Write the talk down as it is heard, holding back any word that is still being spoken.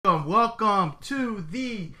Welcome to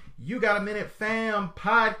the You Got a Minute Fam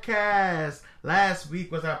podcast. Last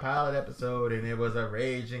week was our pilot episode and it was a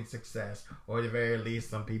raging success, or at the very least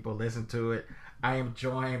some people listened to it. I am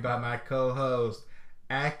joined by my co-host,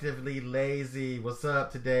 Actively Lazy. What's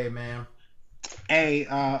up today, man? Hey,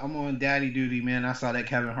 I'm on daddy duty, man. I saw that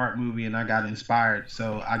Kevin Hart movie and I got inspired.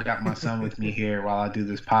 So I got my son with me here while I do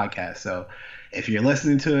this podcast. So if you're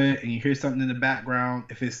listening to it and you hear something in the background,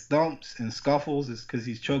 if it's thumps and scuffles, it's because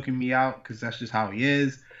he's choking me out, because that's just how he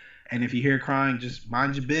is. And if you hear crying, just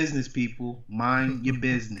mind your business, people. Mind your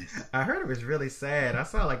business. I heard it was really sad. I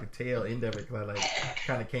saw like the tail end of it because I like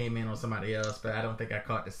kind of came in on somebody else, but I don't think I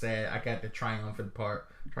caught the sad. I got the triumphant part,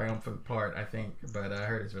 I think. But I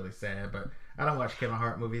heard it's really sad. But I don't watch Kevin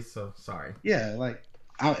Hart movies, so sorry. Yeah,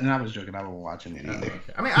 I was joking. I wasn't watching it either. Okay.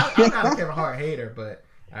 I mean, I'm not a Kevin Hart hater, but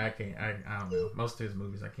I can't. I don't know. Most of his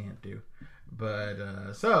movies I can't do.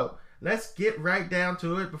 But so let's get right down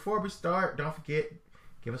to it. Before we start, don't forget,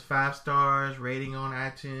 give us 5 stars, rating on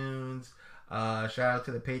iTunes. Shout out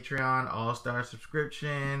to the Patreon All-Star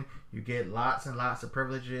subscription. You get lots and lots of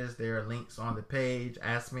privileges. There are links on the page.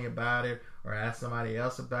 Ask me about it or ask somebody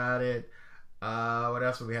else about it. What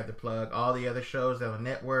else would we have to plug? All the other shows that are on the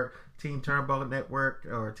network. Team Turnbuckle Network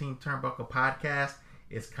or Team Turnbuckle Podcast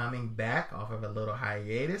is coming back off of a little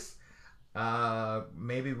hiatus.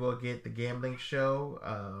 Maybe we'll get the gambling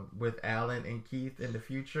show with Alan and Keith in the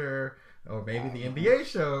future. Or maybe the NBA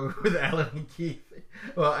show with Alan and Keith.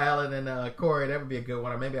 Well, Alan and Corey, that would be a good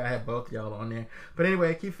one. Or maybe I have both y'all on there. But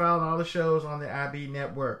anyway, keep following all the shows on the IB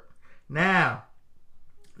network. Now,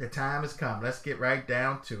 the time has come. Let's get right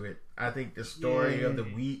down to it. I think the story of the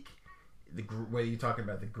week, whether you're talking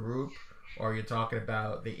about the group or you're talking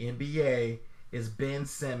about the NBA, is Ben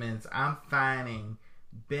Simmons. I'm finding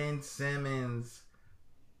Ben Simmons,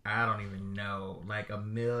 I don't even know, like $1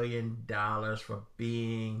 million for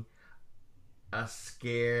being a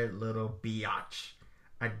scared little biatch.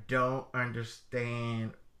 I don't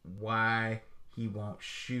understand why he won't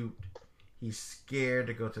shoot. He's scared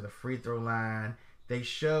to go to the free throw line. They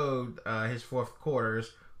showed his fourth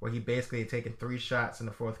quarters where he basically had taken 3 shots in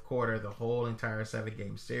the fourth quarter the whole entire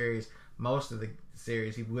 7-game series. Most of the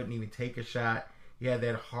series he wouldn't even take a shot. He had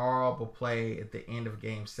that horrible play at the end of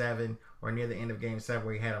game 7 or near the end of game 7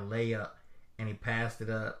 where he had a layup and he passed it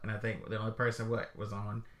up, and I think the only person was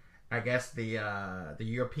on, I guess the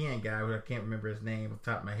European guy, who I can't remember his name off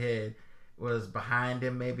the top of my head, was behind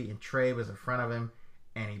him maybe, and Trey was in front of him,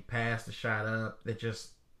 and he passed the shot up. That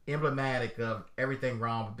just emblematic of everything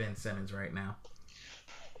wrong with Ben Simmons right now.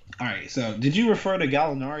 All right, so did you refer to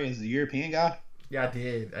Gallinari as the European guy? Yeah, I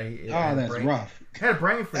did. That's rough. I had a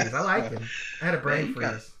brain freeze. I like him. I had a brain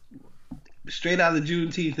freeze. Straight out of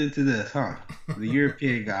Juneteenth into this, huh? The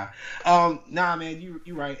European guy. Nah, man,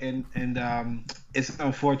 you're right, and it's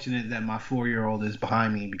unfortunate that my 4-year-old is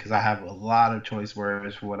behind me because I have a lot of choice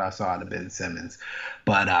words for what I saw out of Ben Simmons.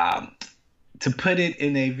 But to put it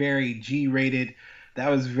in a very G-rated, that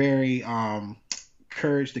was very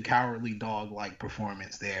Courage the Cowardly Dog like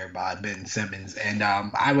performance there by Ben Simmons, and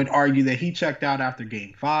I would argue that he checked out after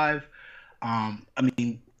Game 5. I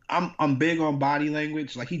mean, I'm big on body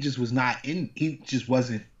language. Like, he just wasn't in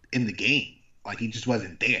the game. Like, he just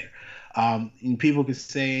wasn't there. And people could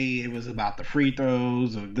say it was about the free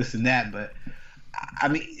throws or this and that, but I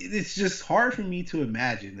mean, it's just hard for me to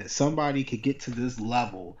imagine that somebody could get to this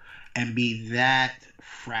level and be that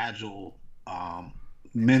fragile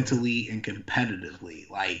mentally and competitively.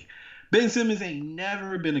 Like, Ben Simmons ain't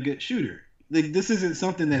never been a good shooter. Like, this isn't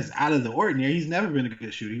something that's out of the ordinary. He's never been a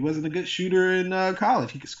good shooter. He wasn't a good shooter in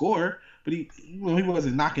college. He could score, but he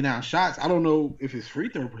wasn't knocking down shots. I don't know if his free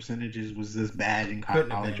throw percentages was this bad in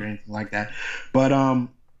college or anything like that. But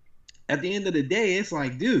at the end of the day, it's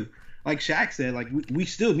like, dude, like Shaq said, like, we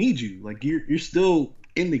still need you. Like, you're still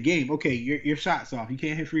in the game. Okay, your shot's off. You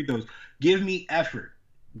can't hit free throws. Give me effort.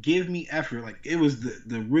 Like, it was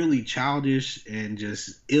the really childish and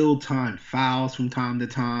just ill-timed fouls from time to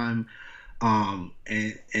time. And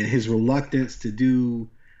his reluctance to do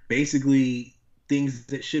basically things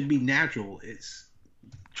that should be natural. It's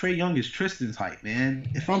Trae Young is Tristan's height, man.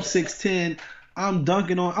 If I'm 6'10", I'm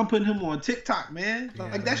putting him on TikTok, man. Yeah,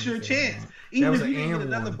 like, that's your chance. Even if you didn't get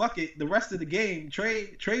another bucket the rest of the game,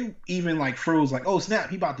 Trae even like froze, like, oh snap,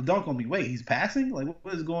 he about to dunk on me. Wait, he's passing? Like,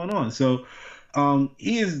 what is going on? So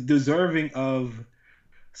he is deserving of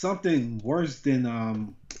something worse than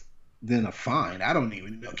a fine. I don't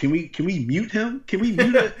even know. Can we mute him? Can we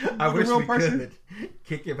mute it? I wish we could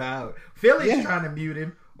kick him out. Philly's trying to mute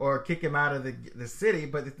him or kick him out of the city,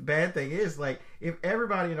 but the bad thing is, like, if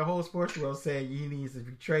everybody in the whole sports world saying he needs to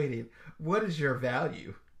be traded, what is your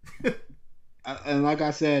value? And like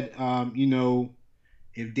I said,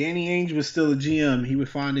 if Danny Ainge was still a GM, he would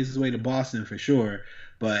find his way to Boston for sure.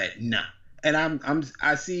 But no, and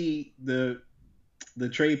I see the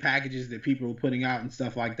trade packages that people are putting out and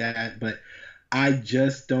stuff like that, but I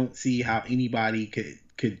just don't see how anybody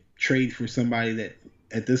could trade for somebody that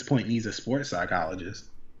at this point needs a sports psychologist.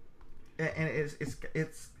 And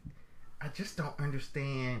it's I just don't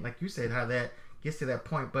understand, like you said, how that gets to that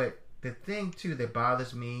point. But the thing too that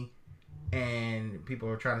bothers me, and people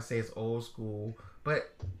are trying to say it's old school,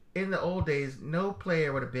 but in the old days, no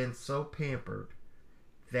player would have been so pampered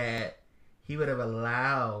that he would have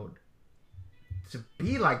allowed to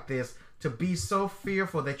be like this, to be so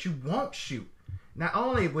fearful that you won't shoot. Not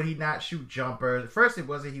only would he not shoot jumpers, first it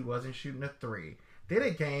wasn't he wasn't shooting a three. Then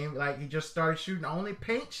it came like he just started shooting only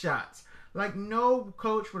paint shots. Like no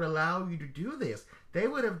coach would allow you to do this. They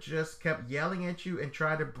would have just kept yelling at you and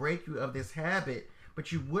tried to break you of this habit,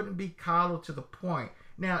 but you wouldn't be coddled to the point.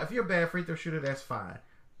 Now, if you're a bad free throw shooter, that's fine.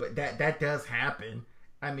 But that does happen.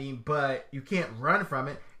 I mean, but you can't run from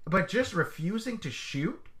it. But just refusing to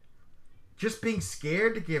shoot, just being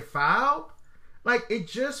scared to get fouled, like it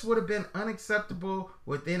just would have been unacceptable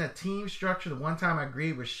within a team structure. The one time I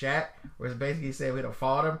agreed with Shaq, where it's basically he said we'd have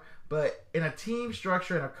fought him. But in a team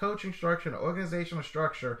structure, in a coaching structure, in an organizational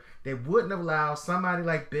structure, they wouldn't have allowed somebody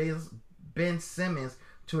like Ben Simmons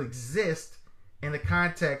to exist in the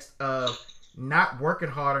context of not working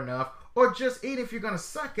hard enough, or just even if you're going to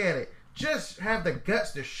suck at it, just have the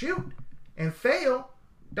guts to shoot and fail.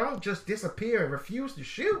 Don't just disappear and refuse to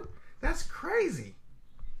shoot. That's crazy.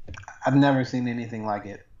 I've never seen anything like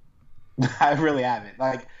it. I really haven't.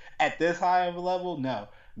 Like at this high of a level, no.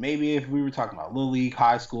 Maybe if we were talking about little league,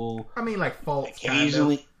 high school, I mean, like Fultz.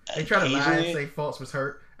 Occasionally, kind of. They try to lie and say Fultz was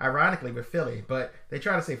hurt. Ironically, with Philly, but they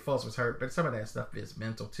try to say Fultz was hurt. But some of that stuff is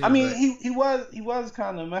mental too. I mean, he was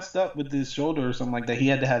kind of messed up with his shoulder or something like that. He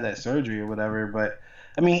had to have that surgery or whatever. But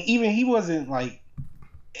I mean, even he wasn't like.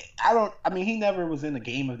 He never was in a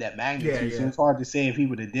game of that magnitude, so it's hard to say if he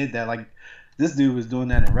would have did that. Like, this dude was doing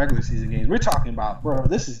that in regular season games. We're talking about, bro,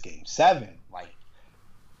 this is game 7. Like,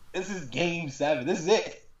 this is game 7. This is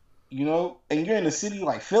it. And you're in a city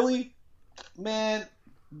like Philly, man,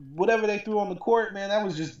 whatever they threw on the court, man, that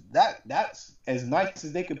was just, that's as nice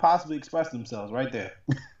as they could possibly express themselves right there.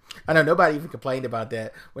 I know nobody even complained about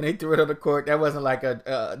that when they threw it on the court. That wasn't like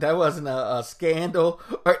a scandal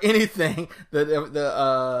or anything.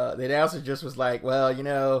 The announcer just was like, well,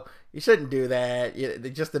 you shouldn't do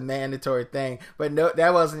that. Just a mandatory thing. But no,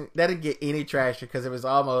 that didn't get any traction because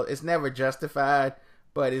it's never justified,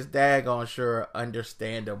 but it's daggone sure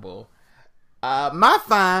understandable. My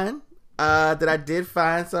find that I did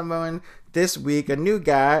find someone this week, a new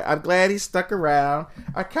guy. I'm glad he stuck around.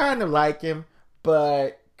 I kind of like him,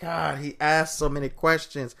 but God, he asked so many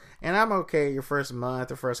questions, and I'm okay your first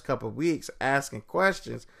month or first couple of weeks asking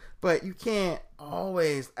questions, but you can't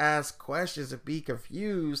always ask questions and be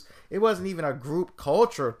confused. It wasn't even a group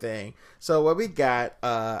culture thing. So what we got,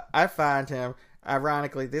 I find him,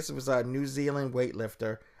 ironically, this was a New Zealand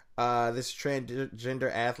weightlifter, this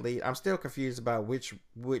transgender athlete. I'm still confused about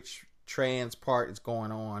which trans part is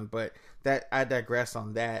going on, but that I digress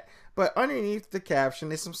on that. But underneath the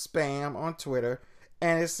caption is some spam on Twitter,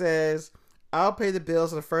 and it says, I'll pay the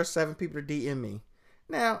bills of the first 7 people to DM me.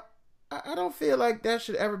 Now, I don't feel like that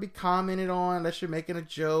should ever be commented on unless you're making a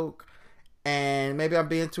joke. And maybe I'm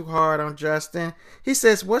being too hard on Justin. He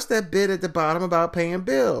says, what's that bit at the bottom about paying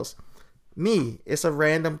bills? Me, it's a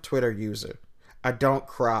random Twitter user. I don't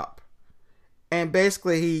crop. And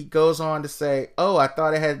basically he goes on to say, oh, I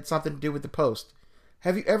thought it had something to do with the post.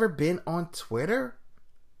 Have you ever been on Twitter?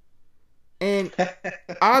 And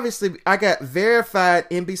obviously, I got verified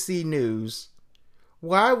NBC News.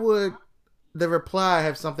 Why would the reply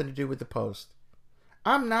have something to do with the post?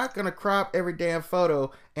 I'm not going to crop every damn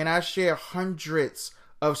photo, and I share hundreds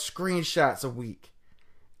of screenshots a week.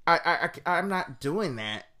 I'm not doing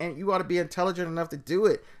that, and you ought to be intelligent enough to do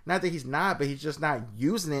it. Not that he's not, but he's just not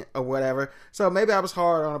using it or whatever. So maybe I was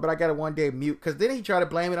hard on him, but I got a one-day mute, because then he tried to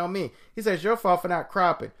blame it on me. He says, your fault for not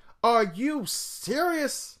cropping. Are you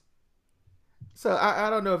serious? So I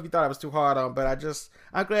don't know if you thought I was too hard on him, but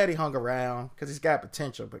I'm glad he hung around because he's got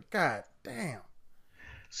potential. But god damn.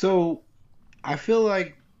 So I feel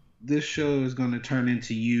like this show is going to turn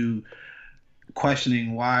into you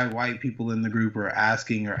questioning why white people in the group are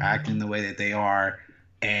asking or acting the way that they are.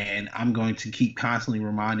 And I'm going to keep constantly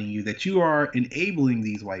reminding you that you are enabling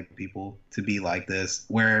these white people to be like this,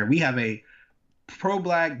 where we have a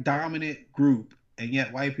pro-black dominant group and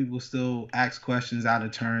yet white people still ask questions out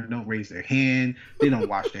of turn, don't raise their hand, they don't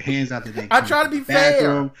wash their hands after they I try to be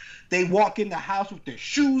fair. They walk in the house with their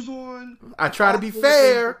shoes on. I try to be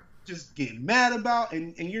fair. Just get mad about,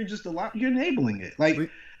 and you're just you're enabling it.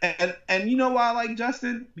 Like, and you know why I like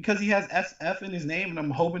Justin? Because he has SF in his name, and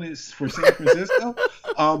I'm hoping it's for San Francisco.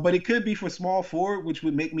 But it could be for small forward, which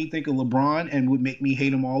would make me think of LeBron and would make me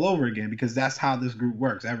hate him all over again, because that's how this group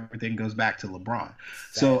works. Everything goes back to LeBron.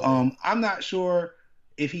 Exactly. So I'm not sure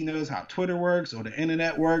if he knows how Twitter works or the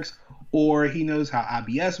internet works, or he knows how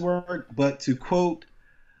IBS works. But to quote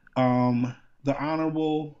the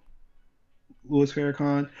Honorable Louis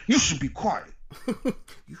Farrakhan, you should be quiet.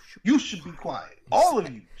 You should be quiet. All of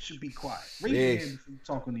you should be quiet. Raise your hand if you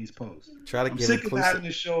talk on these posts. I'm sick of having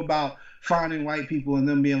this show about finding white people and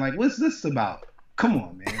them being like, "What's this about?" Come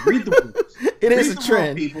on, man. Read the rules. It is a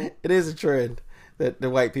trend. It is a trend that the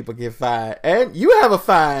white people get fined, and you have a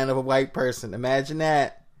fine of a white person. Imagine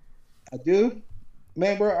that. I do,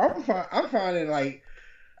 man, bro. I'm finding, like,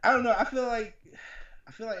 I don't know. I feel like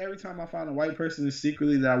every time I find a white person, it's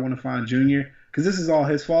secretly that I want to find Junior, because this is all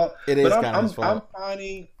his fault. It is kind of his fault. I'm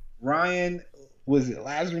finding Ryan. Was it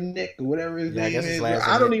Lazarnik or whatever his name is?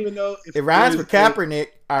 I don't even know. If it rhymes with Kaepernick,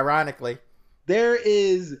 ironically.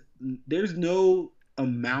 There's no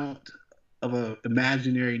amount of an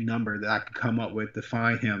imaginary number that I could come up with to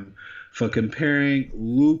find him for comparing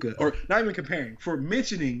Luka, or not even comparing, for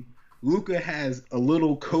mentioning Luka has a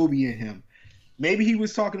little Kobe in him. Maybe he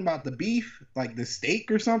was talking about the beef, like the steak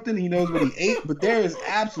or something. He knows what he ate, but there is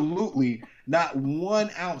absolutely not 1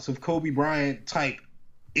 ounce of Kobe Bryant type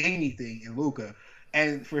anything in Luka.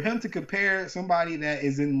 And for him to compare somebody that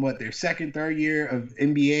is in their second, third year of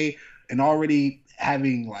NBA and already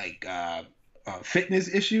having like fitness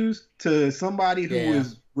issues to somebody who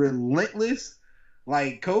is relentless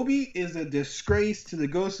like Kobe is a disgrace to the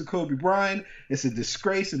ghost of Kobe Bryant. It's a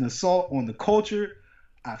disgrace and assault on the culture.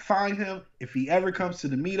 I find him. If he ever comes to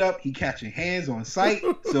the meetup, he catching hands on sight.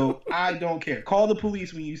 So I don't care. Call the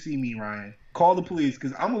police when you see me, Ryan. Call the police,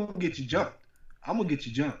 because I'm going to get you jumped.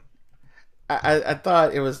 I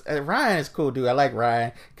thought it was Ryan is cool, dude. I like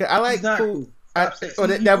Ryan. I like cool.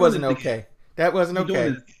 That wasn't okay. That wasn't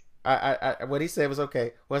okay. I what he said was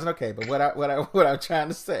okay. Wasn't okay. But what I'm trying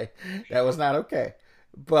to say, that was not okay.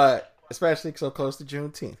 But especially so close to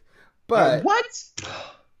Juneteenth. But what?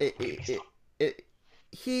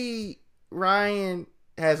 Ryan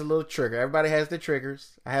has a little trigger. Everybody has their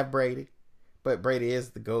triggers. I have Brady, but Brady is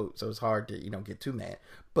the GOAT, so it's hard to get too mad.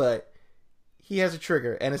 But he has a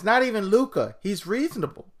trigger, and it's not even Luka. He's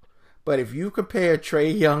reasonable. But if you compare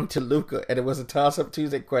Trae Young to Luka, and it was a toss-up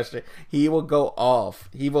Tuesday question, he will go off.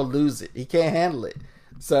 He will lose it. He can't handle it.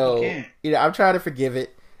 So, I'm trying to forgive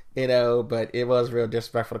it, but it was real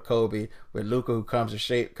disrespectful to Kobe with Luka, who comes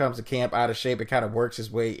to camp out of shape and kind of works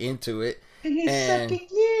his way into it. In his second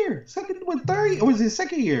year. Third, or was it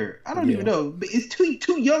second year? I don't even know. But it's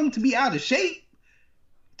too young to be out of shape.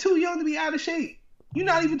 Too young to be out of shape. You're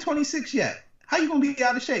not even 26 yet. How you going to be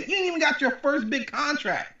out of shape? You ain't even got your first big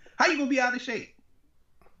contract. How you going to be out of shape?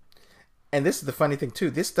 And this is the funny thing, too.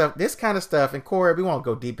 This kind of stuff, and Corey, we won't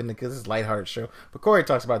go deep into because this is a lighthearted show, but Corey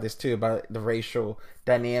talks about this, too, about the racial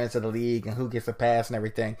dynamics of the league and who gets a pass and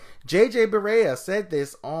everything. JJ Barea said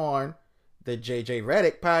this on the JJ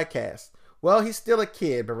Redick podcast. Well, he's still a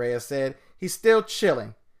kid, Barea said. He's still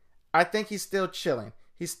chilling. I think he's still chilling.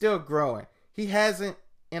 He's still growing. He hasn't,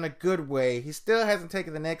 in a good way, he still hasn't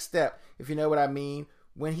taken the next step, if you know what I mean.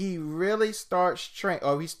 When he really starts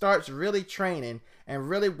really training and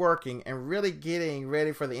really working and really getting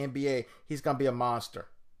ready for the NBA, he's going to be a monster.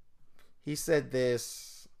 He said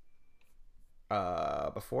this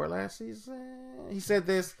before last season. He said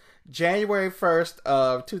this January 1st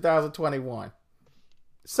of 2021.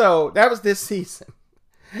 So that was this season.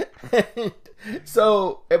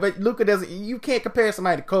 So, but Luka doesn't. You can't compare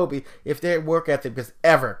somebody to Kobe if their work ethic is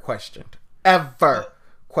ever questioned.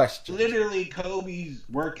 Literally, Kobe's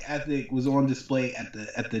work ethic was on display at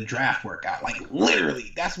the draft workout. Like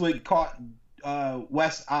literally, that's what caught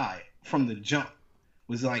West's eye from the jump.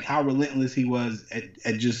 Was like how relentless he was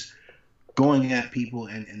at just going at people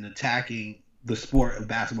and attacking the sport of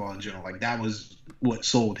basketball in general. Like that was what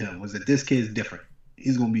sold him. Was that this kid's different.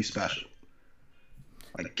 He's gonna be special.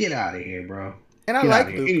 Like, get out of here, bro. And I like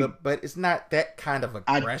Luka, but it's not that kind of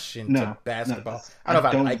aggression to basketball. No, I don't know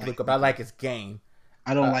if I like Luka, but I like his game.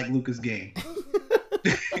 I don't like Luka's game.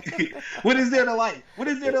 What is there to like?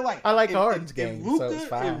 I like Harden's game, Luka, so it's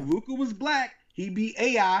fine. If Luka was black, he'd be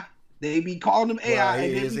AI. They'd be calling him AI. Well,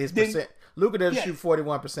 his percent. Luka doesn't shoot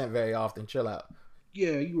 41% very often. Chill out.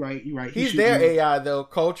 Yeah, you're right. You're right. He's their AI though.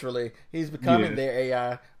 Culturally, he's becoming their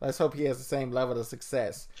AI. Let's hope he has the same level of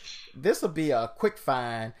success. This will be a quick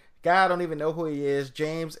find. Guy, I don't even know who he is.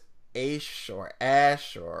 James Ash or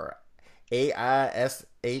Aishe.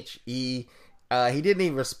 He didn't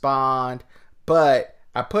even respond, but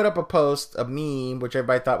I put up a post, a meme, which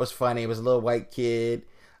everybody thought was funny. It was a little white kid,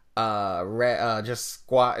 just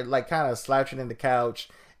squat, like kind of slouching in the couch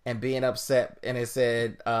and being upset, and it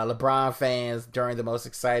said LeBron fans during the most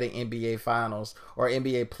exciting NBA finals or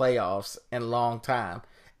NBA playoffs in a long time.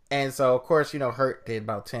 And so, of course, Hurt did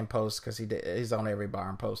about 10 posts because he's on every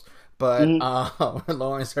Barn post. But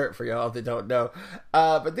Lawrence Hurt, for y'all that don't know.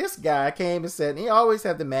 But this guy came and said, and he always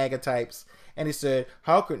had the MAGA types, and he said,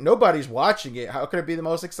 nobody's watching it. How could it be the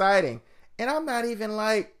most exciting? And I'm not even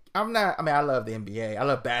like, I love the NBA. I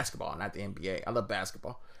love basketball, not the NBA. I love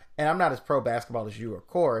basketball. And I'm not as pro basketball as you or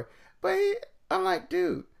Corey, but I'm like,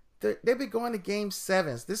 dude, they've been going to game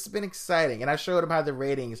 7s. This has been exciting. And I showed him how the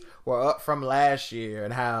ratings were up from last year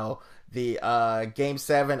and how the game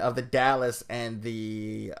 7 of the Dallas and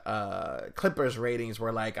the Clippers ratings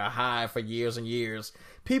were like a high for years and years.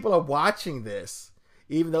 People are watching this,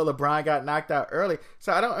 even though LeBron got knocked out early.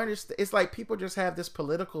 So I don't understand. It's like people just have this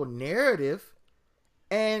political narrative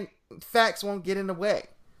and facts won't get in the way.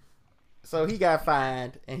 So he got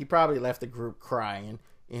fined, and he probably left the group crying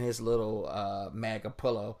in his little MAGA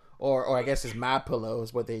pillow, or I guess his My Pillow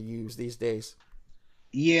is what they use these days.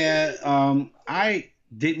 Yeah, I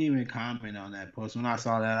didn't even comment on that post. When I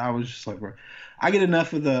saw that, I was just like, bro, I get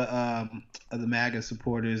enough of the MAGA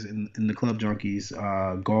supporters in the Club Junkies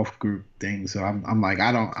golf group thing, so I'm like,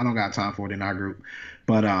 I don't got time for it in our group.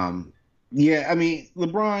 But yeah, I mean,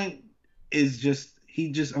 LeBron is just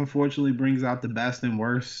unfortunately brings out the best and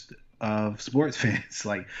worst of sports fans.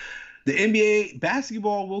 Like, the NBA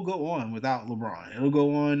basketball will go on without LeBron. It'll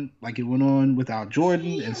go on like it went on without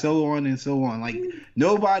Jordan, and so on and so on. Like,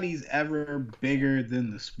 nobody's ever bigger than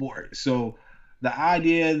the sport. So the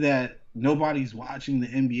idea that nobody's watching the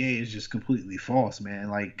NBA is just completely false, man.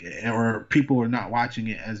 Like, or people are not watching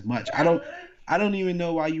it as much. I don't even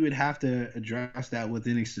know why you would have to address that with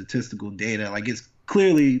any statistical data. Like, it's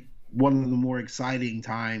clearly one of the more exciting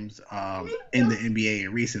times in the NBA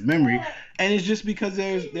in recent memory, and it's just because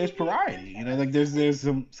there's variety. Like there's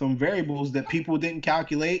some variables that people didn't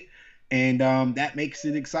calculate, and that makes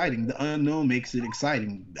it exciting. The unknown makes it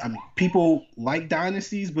exciting. I mean, people like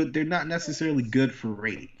dynasties, but they're not necessarily good for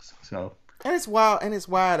ratings. So, and it's wild, and it's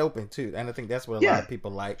wide open too. And I think that's what a lot of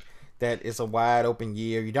people like. That it's a wide open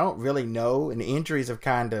year. You don't really know, and the injuries have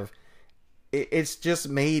kind of. It's just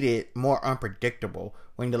made it more unpredictable.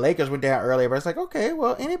 When the Lakers went down earlier, but it's like, okay,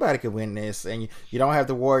 well, anybody could win this, and you don't have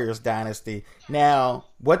the Warriors dynasty. Now,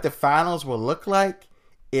 what the finals will look like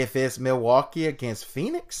if it's Milwaukee against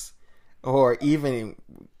Phoenix, or even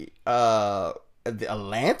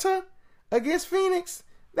Atlanta against Phoenix,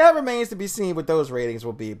 that remains to be seen what those ratings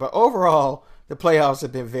will be. But overall, the playoffs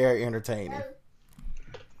have been very entertaining.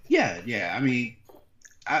 Yeah. I mean,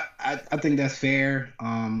 I think that's fair,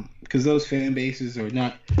 because those fan bases are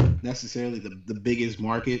not necessarily the biggest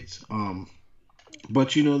markets,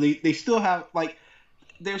 but they still have, like,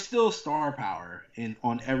 there's still star power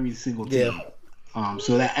on every single team.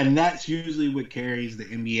 So that's usually what carries the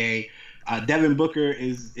NBA. Devin Booker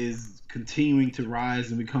is continuing to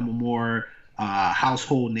rise and become a more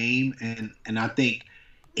household name, and I think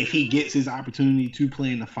if he gets his opportunity to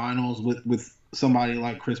play in the finals with somebody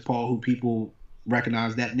like Chris Paul, who people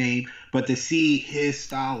recognize that name, but to see his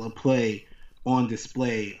style of play on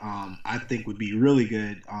display, I think would be really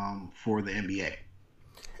good for the NBA.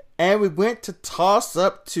 And we went to Toss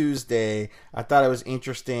Up Tuesday. I thought it was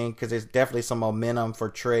interesting because there's definitely some momentum for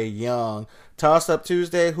Trae Young. Toss Up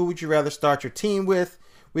Tuesday, who would you rather start your team with?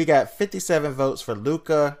 We got 57 votes for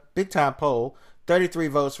Luka, big time poll. 33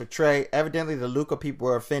 votes for Trae. Evidently the Luka people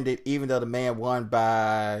were offended, even though the man won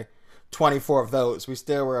by 24 votes. We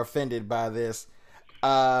still were offended by this.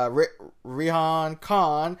 Rihan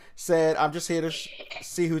Khan said, I'm just here to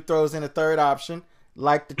see who throws in a third option,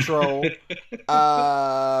 like the troll.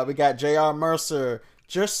 We got JR Mercer,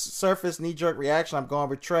 just surface knee-jerk reaction. I'm going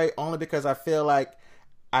with Trae only because I feel like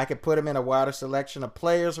I could put him in a wider selection of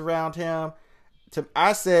players around him.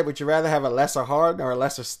 I said, would you rather have a lesser Harden or a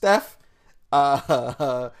lesser Steph?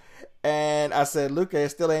 And I said, Luka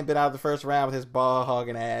still ain't been out of the first round with his ball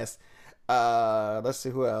hogging ass. Let's see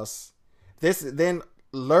who else. Then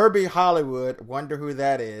Lurby Hollywood, wonder who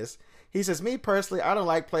that is. He says, me personally, I don't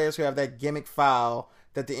like players who have that gimmick foul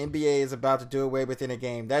that the NBA is about to do away with in a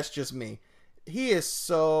game. That's just me. He is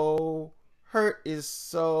so Hurt is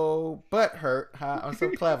so butthurt. I'm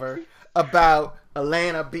so clever about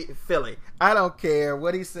Atlanta beating Philly. I don't care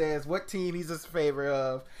what he says, what team he's in favor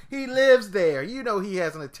of. He lives there. You know he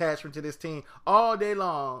has an attachment to this team all day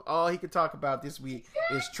long. All he could talk about this week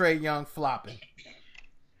is Trae Young flopping.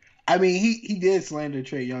 I mean, he did slander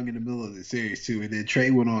Trae Young in the middle of the series too, and then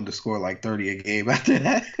Trae went on to score like 30 a game after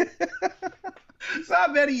that. So I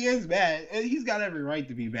bet he is bad, and he's got every right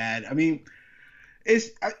to be bad. I mean,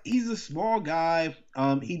 he's a small guy.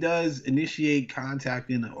 He does initiate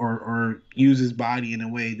contact or use his body in a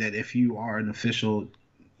way that if you are an official,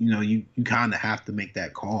 you kind of have to make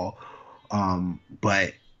that call.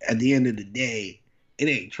 But at the end of the day, it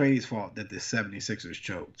ain't Trae's fault that the 76ers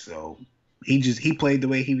choked. So he played the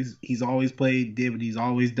way he's always played, did what he's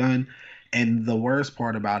always done. And the worst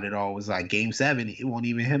part about it all was like Game 7, it wasn't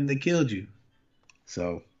even him that killed you.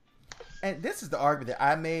 So, and this is the argument that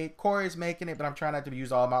I made. Corey's making it, but I'm trying not to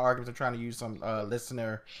use all my arguments. I'm trying to use some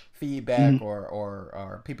listener feedback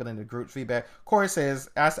or people in the group feedback. Corey says,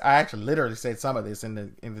 I actually literally said some of this in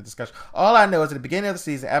the discussion. All I know is at the beginning of the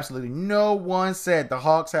season, absolutely no one said the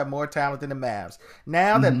Hawks have more talent than the Mavs.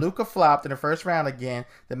 Now that Luka flopped in the first round again,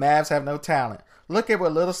 the Mavs have no talent. Look at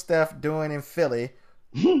what little Steph doing in Philly.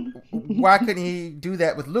 Why couldn't he do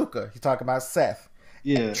that with Luka? He's talking about Seth.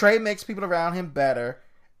 Yeah. Trae makes people around him better.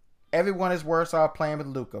 Everyone is worse off playing with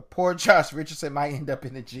Luka. Poor Josh Richardson might end up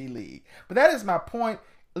in the G League. But that is my point.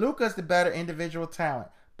 Luka's the better individual talent.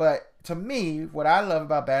 But to me, what I love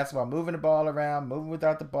about basketball, moving the ball around, moving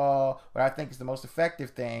without the ball, what I think is the most effective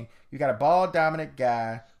thing, you got a ball-dominant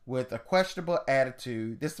guy with a questionable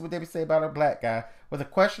attitude. This is what they would say about a black guy. With a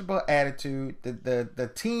questionable attitude,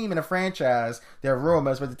 the team in the franchise, there are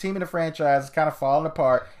rumors, but the team in the franchise is kind of falling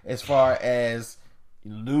apart as far as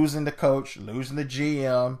losing the coach, losing the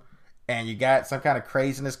GM, and you got some kind of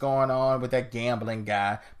craziness going on with that gambling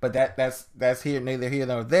guy. But that's here, neither here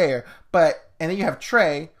nor there. And then you have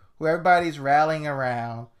Trae, who everybody's rallying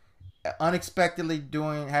around, unexpectedly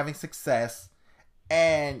having success.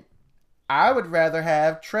 And I would rather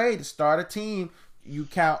have Trae to start a team.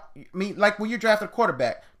 Like when you draft a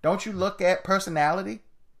quarterback, don't you look at personality?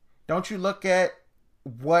 Don't you look at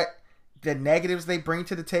what the negatives they bring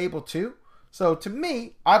to the table too? So to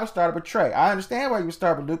me, I would start with Trae. I understand why you would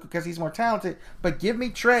start with Luka because he's more talented, but give me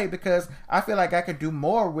Trae because I feel like I could do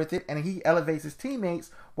more with it, and he elevates his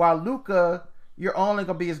teammates. While Luka, you're only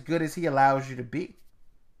gonna be as good as he allows you to be.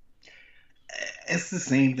 It's the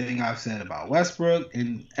same thing I've said about Westbrook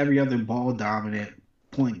and every other ball-dominant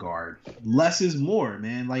point guard. Less is more,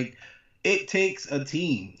 man. Like, it takes a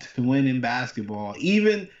team to win in basketball.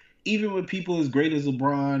 Even with people as great as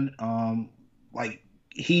LeBron,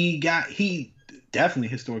 he definitely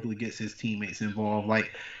historically gets his teammates involved.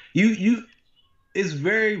 Like, it's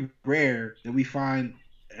very rare that we find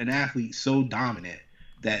an athlete so dominant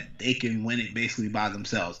that they can win it basically by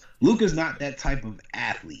themselves. Luka's not that type of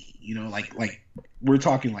athlete, like we're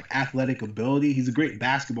talking like athletic ability. He's a great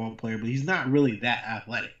basketball player, but he's not really that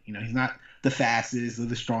athletic. He's not the fastest or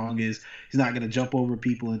the strongest. He's not going to jump over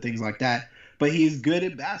people and things like that. But he's good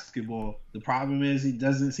at basketball. The problem is he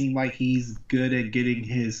doesn't seem like he's good at getting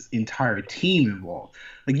his entire team involved.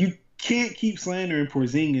 Like, you can't keep slandering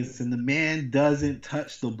Porzingis, and the man doesn't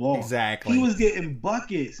touch the ball. Exactly. He was getting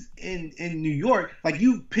buckets in New York. Like,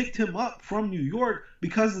 you picked him up from New York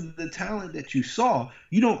because of the talent that you saw.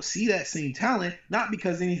 You don't see that same talent, not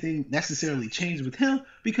because anything necessarily changed with him,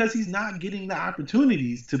 because he's not getting the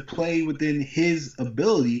opportunities to play within his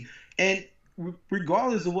ability. And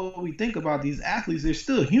regardless of what we think about these athletes, they're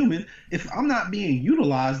still human. If I'm not being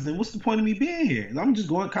utilized, then what's the point of me being here? I'm just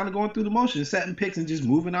going through the motions, setting picks and just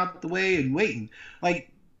moving out the way and waiting.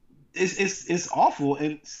 Like, it's awful.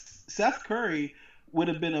 And Seth Curry would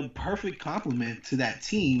have been a perfect complement to that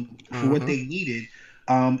team for what they needed.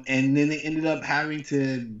 And then they ended up having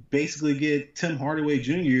to basically get Tim Hardaway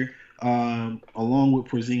Jr. Along with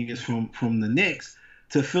Porzingis from the Knicks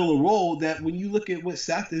to fill a role that, when you look at what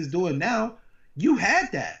Seth is doing now, you had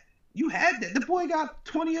that. The boy got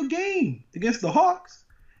 20 a game against the Hawks,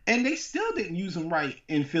 and they still didn't use him right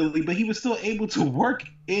in Philly, but he was still able to work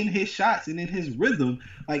in his shots and in his rhythm.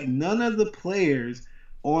 Like, none of the players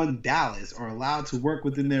on Dallas are allowed to work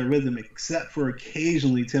within their rhythm except for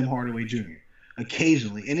occasionally Tim Hardaway Jr.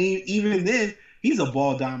 Occasionally. And even then, he's a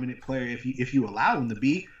ball-dominant player if you allow him to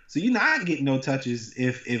be. So you're not getting no touches.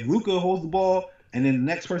 If Luka holds the ball and then the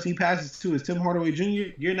next person he passes to is Tim Hardaway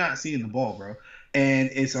Jr., you're not seeing the ball, bro. And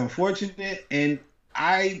it's unfortunate. And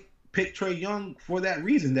I picked Trae Young for that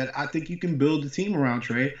reason, that I think you can build a team around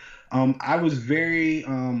Trae. I was very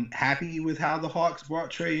happy with how the Hawks brought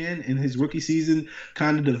Trey in his rookie season,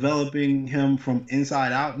 kind of developing him from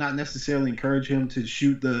inside out, not necessarily encourage him to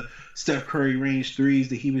shoot the Steph Curry range threes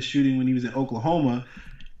that he was shooting when he was in Oklahoma,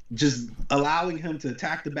 just allowing him to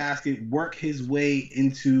attack the basket, work his way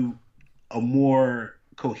into a more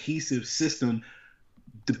cohesive system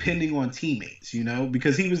depending on teammates,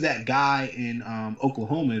 because he was that guy in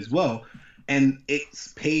Oklahoma as well. And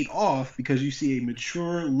it's paid off because you see a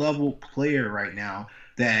mature level player right now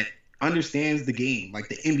that understands the game, like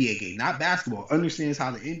the NBA game, not basketball, understands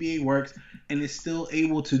how the NBA works, and is still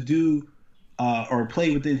able to do or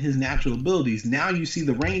play within his natural abilities. Now you see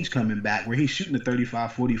the range coming back where he's shooting the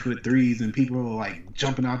 35, 40-foot threes and people are like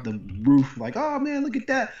jumping out the roof like, oh man, look at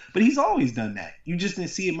that. But he's always done that. You just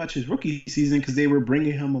didn't see it much his rookie season because they were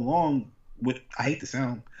bringing him along with, I hate to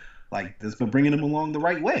sound like this, but bringing him along the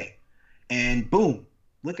right way. And boom,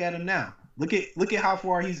 look at him now. Look at how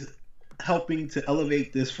far he's helping to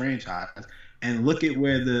elevate this franchise, and look at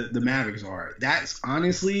where the Mavericks are. That's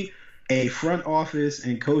honestly a front office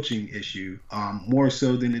and coaching issue, more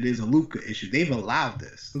so than it is a Luka issue. They've allowed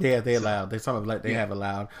this. Yeah, they allowed. There's something like they have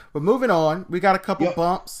allowed. But moving on, we got a couple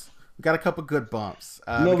bumps. We got a couple good bumps.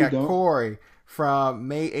 We got Corey from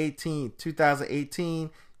May 18th, 2018.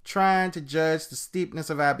 Trying to judge the steepness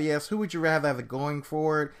of IBS. Who would you rather have going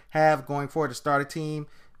forward to start a team?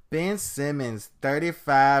 Ben Simmons,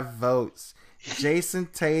 35 votes. Jason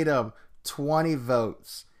Tatum, 20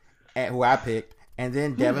 votes, who I picked. And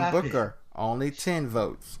then Devin Booker, only 10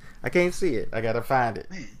 votes. I can't see it. I got to find it.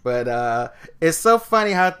 But it's so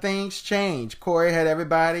funny how things change. Corey had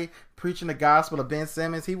everybody preaching the gospel of Ben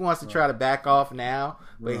Simmons. He wants to try to back off now,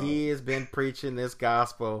 but he has been preaching this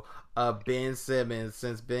gospel of Ben Simmons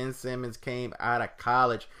since Ben Simmons came out of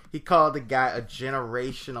college. He called the guy a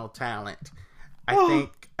generational talent. I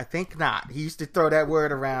think not. He used to throw that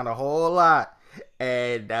word around a whole lot.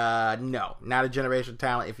 And no, not a generational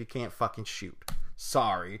talent if you can't fucking shoot.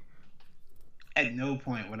 Sorry. At no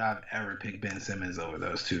point would I've ever picked Ben Simmons over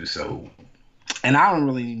those two. So, and I don't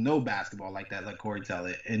really know basketball like that, like Corey tell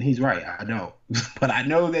it. And he's right, I know. But I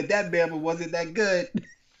know that Bama wasn't that good.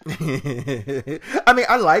 I mean,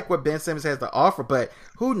 I like what Ben Simmons has to offer, but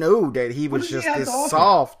who knew that he was just this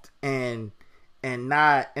soft and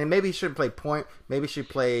maybe he shouldn't play point, maybe he should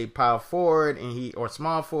play power forward or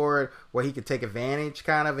small forward where he could take advantage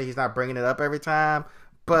kind of, and he's not bringing it up every time.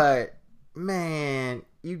 But man,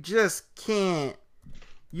 you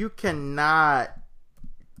cannot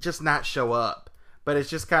just not show up. But it's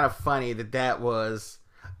just kind of funny that was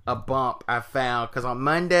a bump I found, because on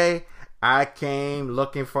Monday I came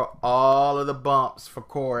looking for all of the bumps for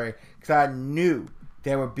Corey because I knew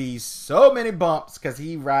there would be so many bumps because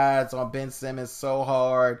he rides on Ben Simmons so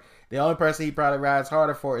hard. The only person he probably rides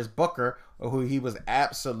harder for is Booker, who he was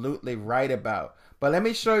absolutely right about. But let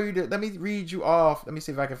me show you, let me read you off. Let me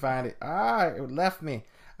see if I can find it. It left me.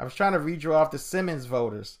 I was trying to read you off the Simmons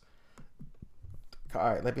voters.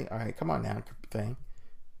 All right, come on now, thing.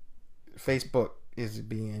 Facebook is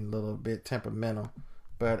being a little bit temperamental.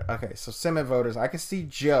 But, okay, so Simmons voters. I can see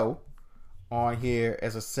Joe on here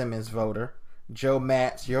as a Simmons voter. Joe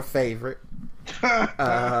Matz, your favorite.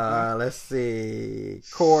 Let's see.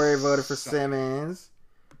 Corey voted for Simmons.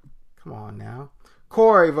 Come on now.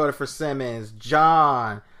 Corey voted for Simmons.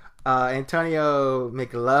 John. Antonio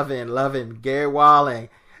McLovin. Lovin. Gary Walling.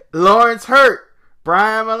 Lawrence Hurt.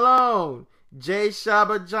 Brian Malone. Jay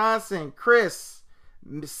Shaba Johnson. Chris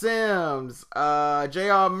Sims,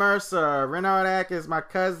 J.R. Mercer, Renard Atkins, my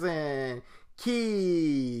cousin,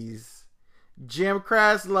 Keys, Jim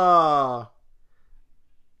Kraslaw.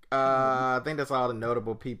 I think that's all the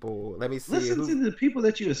notable people. Let me see. Listen to the people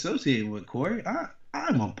that you associate with, Corey.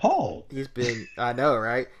 I'm appalled. I know,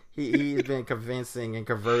 right? He's been convincing and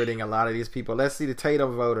converting a lot of these people. Let's see the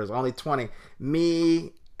Tatum voters. Only 20.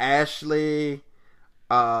 Me, Ashley,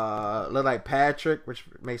 look like Patrick, which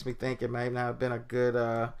makes me think it might not have been a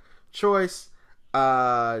good choice.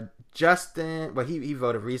 Justin, well, he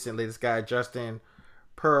voted recently. This guy Justin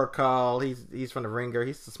Percol, he's from the Ringer.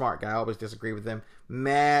 He's a smart guy. I always disagree with him.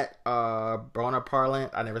 Matt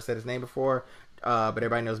Bonaparlant, I never said his name before, but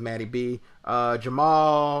everybody knows Matty B.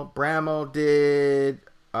 Jamal Bramall did,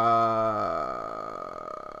 and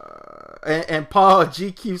Paul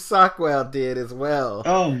GQ Sockwell did as well.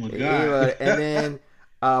 Oh my god! And then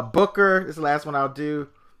Booker, this is the last one I'll do.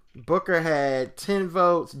 Booker had 10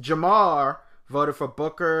 votes. Jamar voted for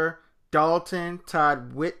Booker. Dalton,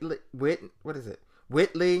 Todd Whitley,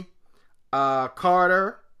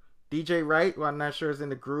 Carter, DJ Wright, who I'm not sure is in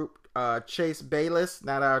the group. Chase Bayless,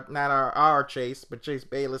 not our Chase, but Chase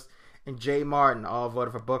Bayless, and Jay Martin all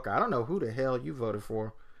voted for Booker. I don't know who the hell you voted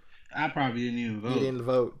for. I probably didn't even vote. You didn't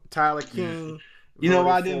vote. Tyler King. You know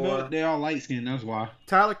why I didn't vote? They all light skinned. That's why.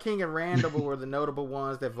 Tyler King and Randall were the notable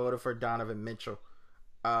ones that voted for Donovan Mitchell.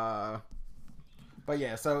 But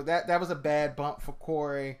yeah, so that was a bad bump for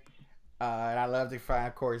Corey. And I love to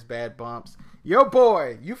find Corey's bad bumps. Your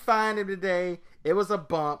boy, you find him today. It was a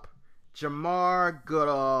bump. Jamar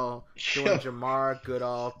Goodall doing Jamar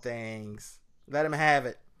Goodall things. Let him have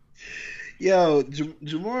it. Yo,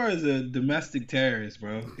 Jamar is a domestic terrorist,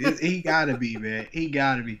 bro. He gotta be, man. He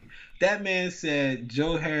gotta be. That man said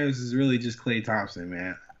Joe Harris is really just Klay Thompson,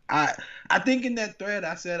 man. I think in that thread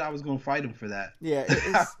I said I was gonna fight him for that. Yeah,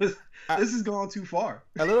 this is going too far.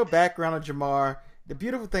 A little background on Jamar. The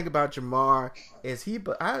beautiful thing about Jamar is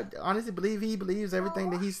I honestly believe he believes everything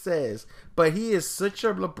that he says, but he is such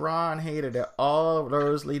a LeBron hater that all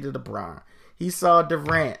roads lead to LeBron. He saw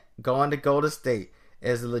Durant going to Golden State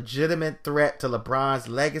as a legitimate threat to LeBron's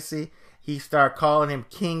legacy. He started calling him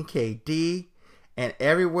King KD, and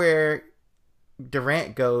everywhere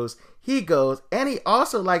Durant goes, he goes, and he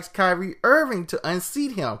also likes Kyrie Irving to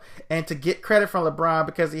unseat him and to get credit from LeBron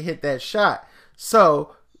because he hit that shot.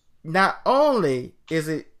 So not only is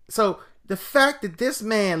it so the fact that this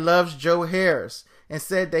man loves Joe Harris and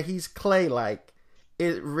said that he's Clay-like,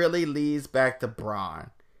 it really leads back to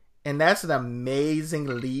Bron. And that's an amazing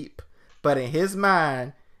leap. But in his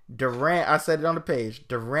mind, Durant, I said it on the page,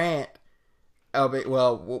 Durant,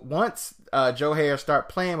 once Joe Harris started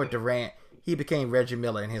playing with Durant, he became Reggie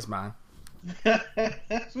Miller in his mind.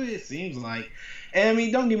 That's what it seems like. And I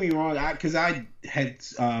mean, don't get me wrong, because I had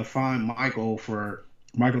fined Michael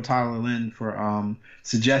Tyler Lynn for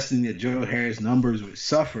suggesting that Joe Harris' numbers would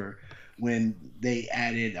suffer when they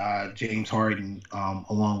added James Harden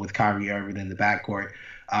along with Kyrie Irving in the backcourt.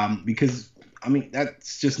 Because, I mean,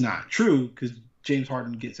 that's just not true because James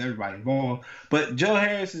Harden gets everybody involved. But Joe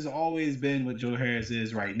Harris has always been what Joe Harris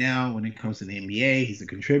is right now when it comes to the NBA. He's a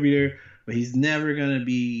contributor, but he's never going to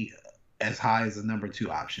be as high as the number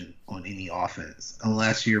 2 option on any offense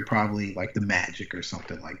unless you're probably like the Magic or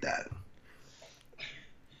something like that.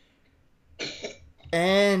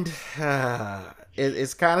 And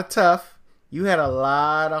it's kind of tough. You had a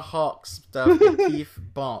lot of Hawks stuff that Keith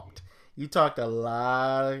bumped. You talked a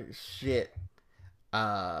lot of shit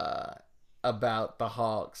about the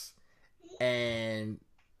Hawks, and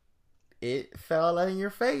it fell in your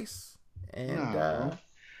face. And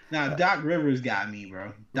now Doc Rivers got me,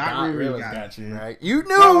 bro. Doc Rivers got you, right? You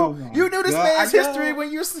knew this man's history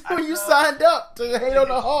when you signed up to hate on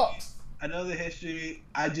the Hawks. I know the history.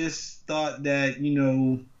 I just thought that,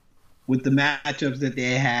 with the matchups that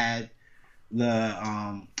they had,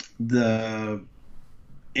 the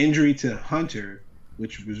injury to Hunter,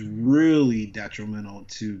 which was really detrimental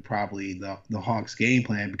to probably the Hawks' game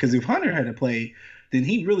plan. Because if Hunter had to play, then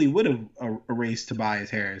he really would have erased Tobias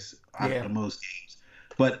Harris out of most games.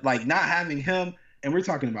 But like not having him, and we're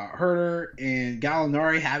talking about Herter and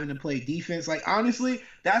Gallinari having to play defense. Like honestly,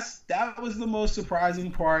 that was the most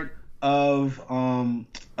surprising part of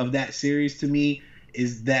that series to me,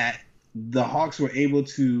 is that the Hawks were able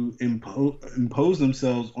to impose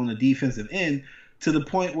themselves on the defensive end to the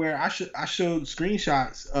point where I showed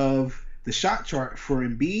screenshots of the shot chart for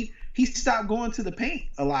Embiid. He stopped going to the paint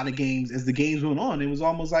a lot of games as the games went on. It was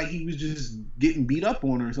almost like he was just getting beat up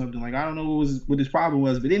on or something. Like I don't know what his problem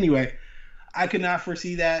was, but anyway, I could not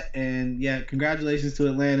foresee that. And yeah, congratulations to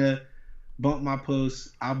Atlanta. Bump my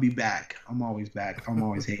post. I'll be back. I'm always back. I'm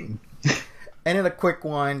always hating. And then a quick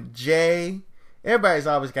one, Jay. Everybody's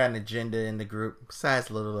always got an agenda in the group, besides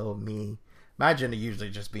little old me. My agenda usually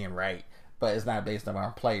just being right, but it's not based on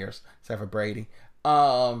our players, except for Brady.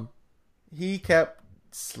 He kept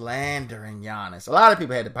slandering Giannis. A lot of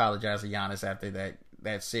people had to apologize to Giannis after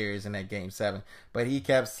that series in that Game 7, but he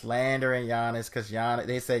kept slandering Giannis because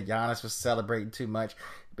they said Giannis was celebrating too much.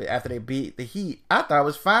 But after they beat the Heat, I thought it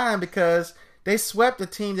was fine because they swept the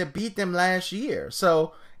team that beat them last year.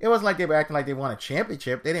 So it wasn't like they were acting like they won a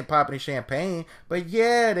championship. They didn't pop any champagne. But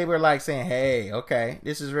yeah, they were like saying, hey, okay,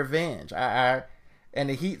 this is revenge. And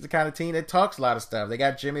the Heat's the kind of team that talks a lot of stuff. They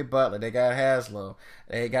got Jimmy Butler. They got Haslow.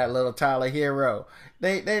 They got little Tyler Hero.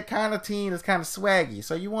 They're kind of team that's kind of swaggy.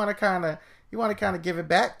 So you want to kind of give it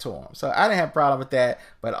back to them. So I didn't have a problem with that.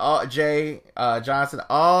 But Jay Johnson,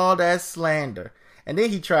 all that slander. And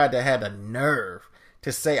then he tried to have the nerve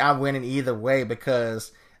to say I'm winning either way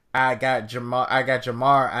because I got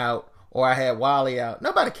Jamar out or I had Wally out.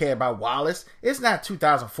 Nobody cared about Wallace. It's not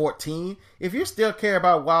 2014. If you still care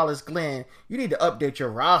about Wallace Glenn, you need to update your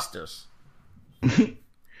rosters.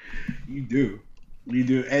 You do.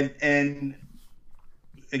 And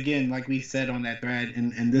again, like we said on that thread,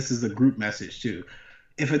 and this is a group message too.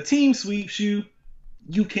 If a team sweeps you,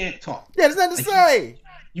 you can't talk. Yeah, there's nothing to say.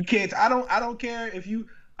 You can't. I don't care if you.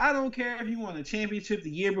 I don't care if you won a championship the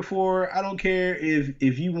year before. I don't care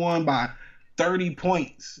if you won by 30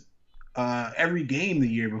 points every game the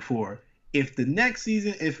year before. If the next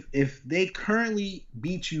season, if they currently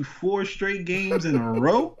beat you 4 straight games in a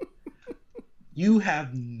row, you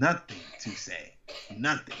have nothing to say.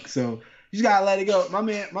 Nothing. So you just gotta let it go. My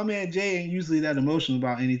man Jay ain't usually that emotional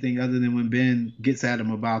about anything other than when Ben gets at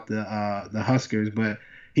him about the Huskers, but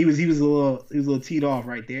he was a little teed off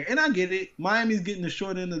right there. And I get it. Miami's getting the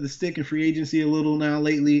short end of the stick in free agency a little now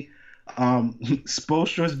lately.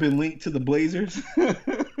 Spoelstra's been linked to the Blazers.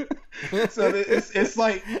 So it's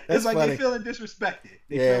like they're feeling disrespected.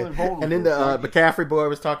 They're feeling vulnerable. And then the McCaffrey boy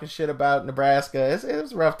was talking shit about Nebraska. It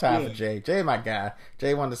was a rough time for Jay. Jay, my guy.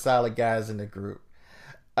 Jay, one of the solid guys in the group.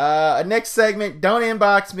 Next segment, don't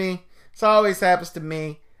inbox me. This always happens to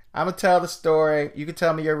me. I'm going to tell the story. You can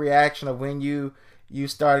tell me your reaction of when you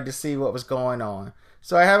started to see what was going on.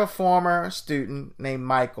 So I have a former student named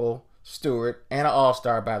Michael Stewart, and an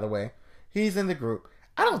all-star, by the way. He's in the group.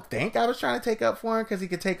 I don't think I was trying to take up for him because he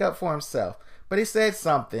could take up for himself. But he said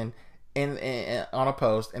something on a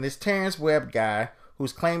post, and this Terrence Webb guy,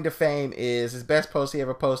 whose claim to fame is, his best post he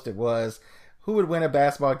ever posted was, who would win a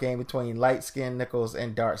basketball game between light-skinned Nichols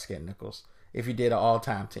and dark-skinned Nichols if you did an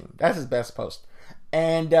all-time team. That's his best post.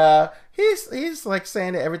 And he's like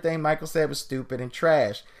saying that everything Michael said was stupid and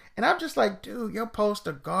trash. And I'm just like, dude, your posts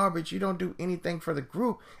are garbage. You don't do anything for the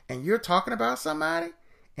group. And you're talking about somebody?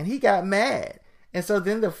 And he got mad. And so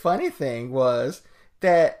then the funny thing was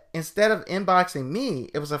that instead of inboxing me,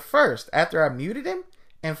 it was a first. After I muted him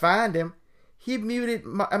and fined him, he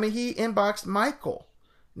inboxed Michael.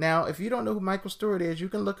 Now, if you don't know who Michael Stewart is, you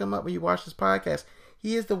can look him up when you watch this podcast.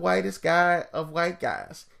 He is the whitest guy of white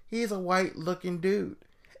guys. He's a white-looking dude.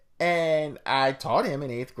 And I taught him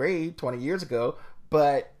in 8th grade 20 years ago,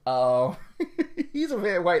 but he's a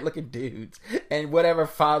very white-looking dude. And whatever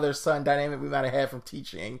father-son dynamic we might have had from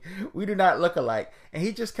teaching, we do not look alike. And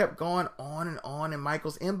he just kept going on and on in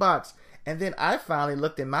Michael's inbox. And then I finally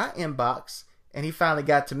looked in my inbox, and he finally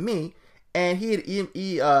got to me. And he had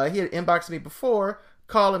inboxed me before,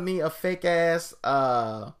 calling me a fake-ass,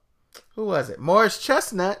 who was it? Morris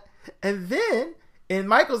Chestnut. And then in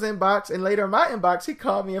Michael's inbox and later in my inbox, he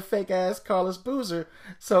called me a fake-ass Carlos Boozer.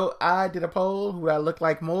 So I did a poll who I look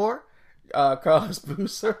like more, Carlos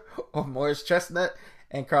Boozer or Morris Chestnut.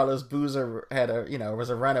 And Carlos Boozer was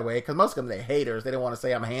a runaway because most of them, they're haters. They don't want to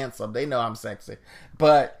say I'm handsome. They know I'm sexy.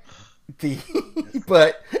 But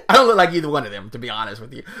but I don't look like either one of them, to be honest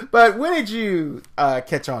with you. But when did you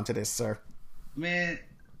catch on to this, sir? Man,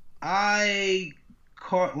 I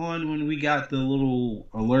caught one when we got the little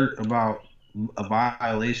alert about a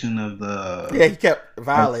violation of the. Yeah, he kept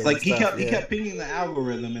violating. Like he kept pinging the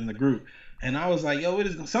algorithm in the group, and I was like, "Yo, it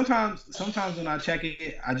is." Sometimes when I check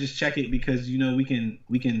it, I just check it because we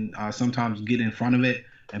can sometimes get in front of it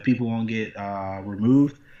and people won't get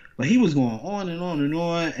removed. But he was going on and on and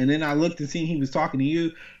on, and then I looked and seen he was talking to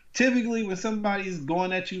you. Typically, when somebody's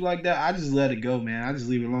going at you like that, I just let it go, man. I just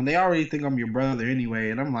leave it alone. They already think I'm your brother anyway,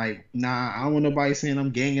 and I'm like, nah, I don't want nobody saying I'm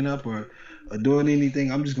ganging up or doing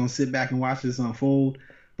anything. I'm just gonna sit back and watch this unfold.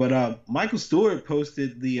 But Michael Stewart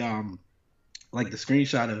posted the the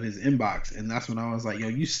screenshot of his inbox, and that's when I was like, yo,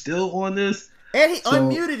 you still on this? And he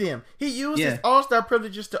unmuted him. He used his all-star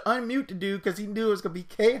privileges to unmute the dude because he knew it was gonna be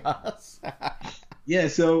chaos. Yeah,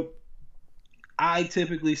 so I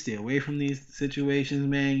typically stay away from these situations,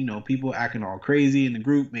 man. People acting all crazy in the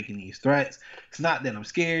group, making these threats. It's not that I'm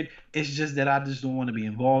scared. It's just that I just don't want to be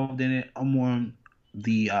involved in it. I'm on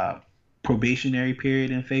the probationary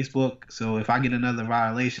period in Facebook. So if I get another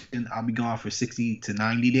violation, I'll be gone for 60 to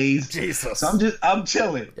 90 days. Jesus. So I'm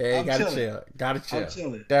chilling. Yeah, you gotta chill. Gotta chill. I'm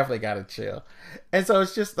chilling. Definitely gotta chill. And so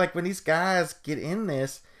it's just like when these guys get in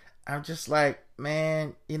this, I'm just like,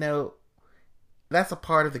 man, that's a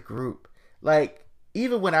part of the group. Like,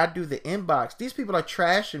 even when I do the inbox, these people are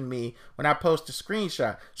trashing me when I post a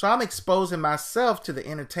screenshot. So I'm exposing myself to the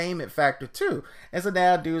entertainment factor too. And so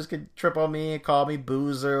now dudes could trip on me and call me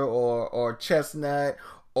Boozer or Chestnut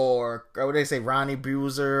or what do they say, Ronnie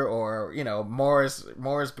Boozer or, Morris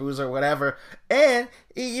Boozer, whatever. And,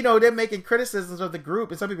 they're making criticisms of the group.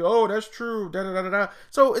 And some people, oh, that's true, da-da-da-da-da.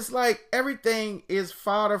 So it's like everything is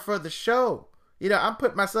fodder for the show. I'm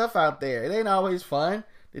putting myself out there. It ain't always fun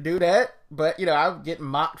to do that, but I'm getting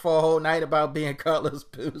mocked for a whole night about being Carlos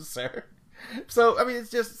Boozer. So it's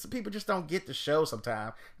just people just don't get the show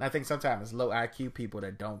sometimes, and I think sometimes it's low IQ people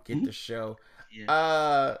that don't get the show.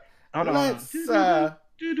 Yeah.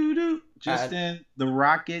 Justin, the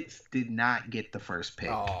Rockets did not get the first pick.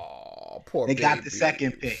 Oh, poor They baby. got the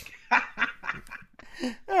second pick.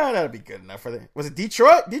 that'll be good enough for them. Was it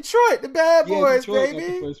Detroit? Detroit, the Bad Boys, Detroit,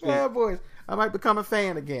 baby. Bad Boys. I might become a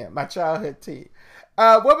fan again. My childhood team.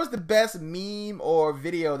 What was the best meme or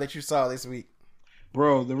video that you saw this week?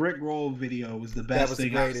 Bro, the Rick Roll video was the best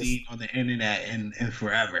thing I've seen on the internet in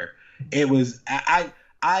forever. It was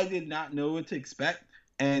I did not know what to expect,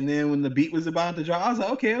 and then when the beat was about to drop, I was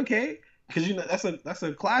like, okay, because that's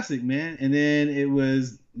a classic, man. And then it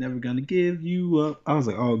was Never Gonna Give You Up. I was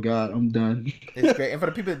like, oh god, I'm done. It's great, and for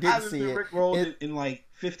the people that didn't see it, Rick Roll in like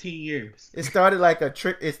 15 years. It started like a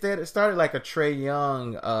It started like a Trae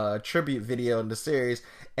Young tribute video in the series,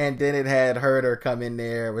 and then it had Herder come in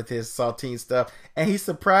there with his saltine stuff, and he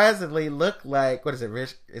surprisingly looked like, what is it?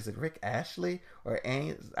 Rick Ashley or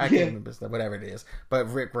Annie? I can't remember stuff. Whatever it is, but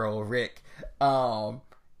Rick Roll, Rick.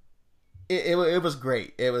 It was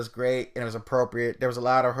great. It was great, and it was appropriate. There was a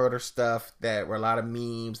lot of Herder stuff that were a lot of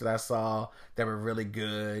memes that I saw that were really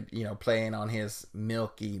good. You know, playing on his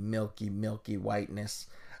milky whiteness.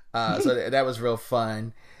 So that was real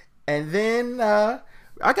fun. And then I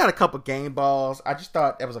got a couple game balls. I just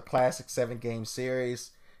thought that was a classic 7-game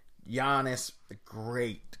series. Giannis,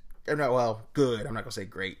 great. Well, good. I'm not gonna say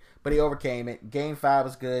great, but he overcame it. Game 5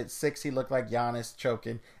 was good. 6, he looked like Giannis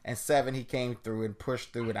choking, and 7, he came through and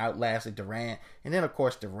pushed through and outlasted Durant. And then of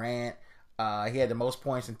course Durant, he had the most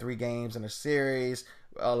points in 3 games in a series,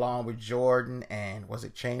 along with Jordan and was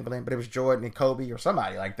it Chamberlain? But it was Jordan and Kobe or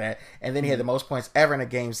somebody like that. And then he had the most points ever in a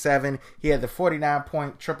game 7. He had the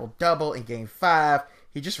 49-point triple double in game 5.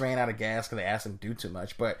 He just ran out of gas because they asked him to do too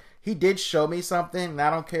much. But he did show me something, and I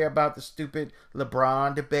don't care about the stupid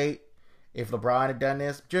LeBron debate. If LeBron had done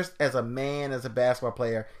this, just as a man, as a basketball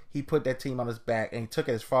player, he put that team on his back, and he took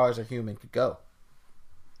it as far as a human could go.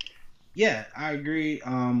 Yeah, I agree.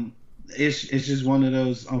 It's just one of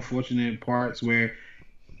those unfortunate parts where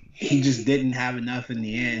he just didn't have enough in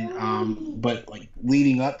the end. But like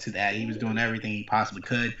leading up to that, he was doing everything he possibly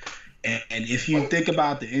could. And if you think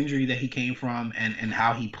about the injury that he came from and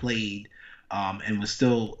how he played and was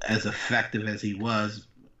still as effective as he was,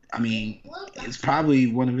 I mean, it's probably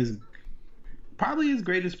his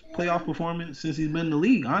greatest playoff performance since he's been in the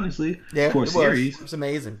league, honestly. Yeah, for a series. It's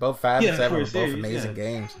amazing. Both 5 and 7 were both amazing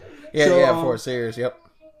games. Yeah, for a series, yep.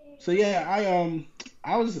 So yeah,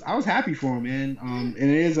 I was happy for him, man. And it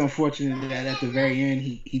is unfortunate that at the very end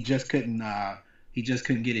he just couldn't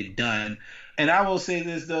get it done. And I will say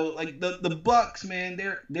this though, like the Bucks, man,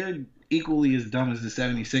 they're equally as dumb as the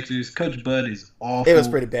 76ers. Coach Bud is awful. It was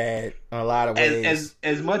pretty bad in a lot of ways.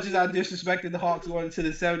 As much as I disrespected the Hawks going into the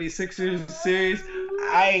 76ers series,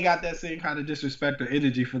 I ain't got that same kind of disrespect or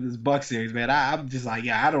energy for this Bucks series, man. I'm just like,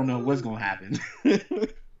 I don't know what's gonna happen.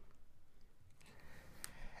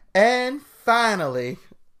 And finally,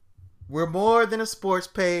 we're more than a sports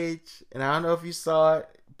page, and I don't know if you saw it,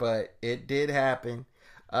 but it did happen.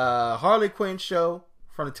 Harley Quinn show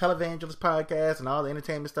from the Televangelist podcast and all the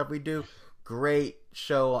entertainment stuff we do. Great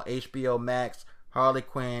show on HBO Max. Harley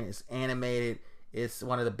Quinn is animated. It's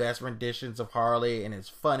one of the best renditions of Harley, and it's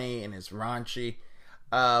funny and it's raunchy.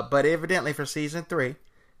 But evidently for season 3,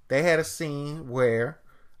 they had a scene where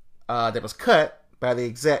that was cut by the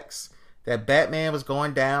execs that Batman was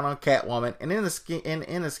going down on Catwoman, and in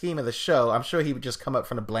the scheme of the show, I'm sure he would just come up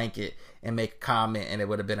from the blanket and make a comment, and it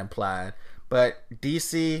would have been implied. But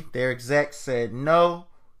DC, their execs said, no,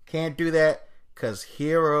 can't do that, because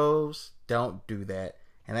heroes don't do that.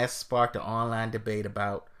 And that sparked an online debate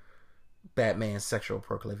about Batman's sexual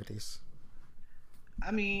proclivities.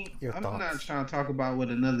 I mean, I'm not trying to talk about what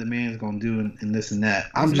another man's going to do and this and that.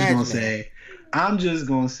 I'm just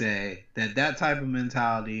going to say that type of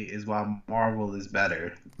mentality is why Marvel is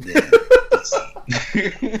better than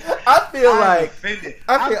I feel like offended.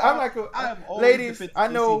 ladies, I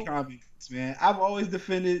know DC comics, man. I've always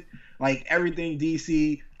defended like everything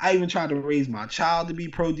DC. I even tried to raise my child to be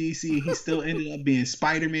pro DC. He still ended up being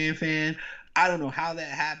Spider-Man fan. I don't know how that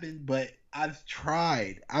happened, but I've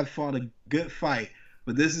tried. I've fought a good fight.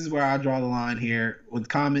 But this is where I draw the line here with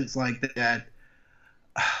comments like that.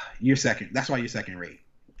 You're second. That's why you're second rate.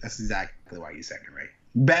 That's exactly why you're second rate.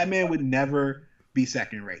 Batman would never be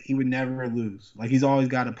second rate. He would never lose. Like, he's always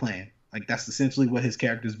got a plan. Like, that's essentially what his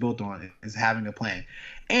character is built on, is having a plan.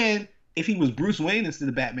 And if he was Bruce Wayne instead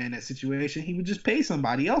of Batman in that situation, he would just pay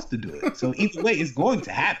somebody else to do it. So either way, it's going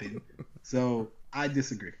to happen. So I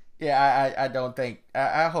disagree. Yeah, I don't think.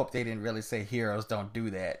 I hope they didn't really say heroes don't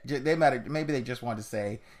do that. Maybe they just want to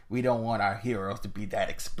say we don't want our heroes to be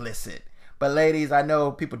that explicit. But ladies, I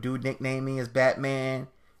know people do nickname me as Batman.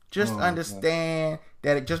 Just understand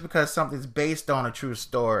that just because something's based on a true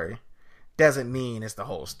story doesn't mean it's the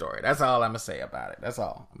whole story. That's all I'm gonna say about it. That's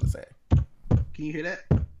all I'm gonna say. Can you hear that?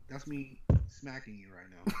 That's me smacking you right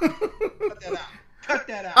now. Cut that out. Cut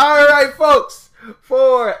that out. All right, folks.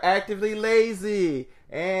 For Actively Lazy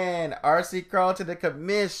and RC Carlton the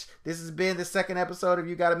Commish, this has been the second episode of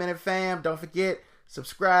You Got a Minute, fam. Don't forget,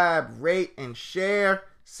 subscribe, rate, and share.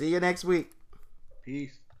 See you next week.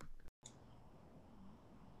 Peace.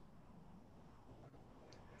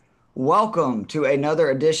 Welcome to another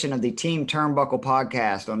edition of the Team Turnbuckle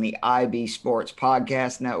podcast on the IB Sports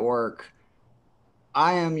Podcast Network.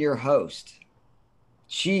 I am your host,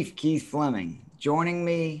 Chief Keith Fleming. Joining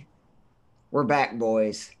me, we're back,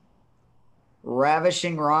 boys.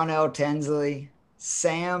 Ravishing Ronell Tinsley,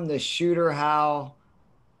 Sam the Shooter Howell.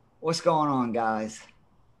 What's going on, guys?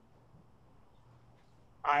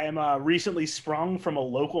 I am recently sprung from a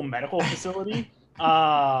local medical facility.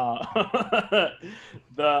 My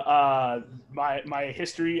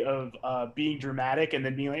history of being dramatic and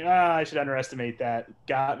then being like, I should underestimate that,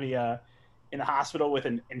 got me in the hospital with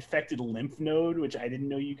an infected lymph node, which I didn't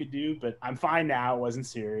know you could do, but I'm fine now. It wasn't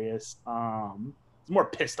serious. It's more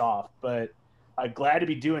pissed off, but glad to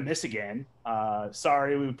be doing this again.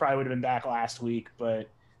 Sorry, we probably would have been back last week, but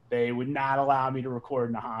they would not allow me to record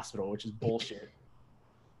in the hospital, which is bullshit.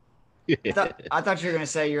 I thought you were going to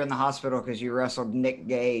say you're in the hospital because you wrestled Nick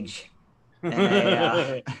Gage. In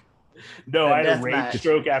a, no, I had a rage match.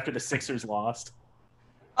 stroke after the Sixers lost.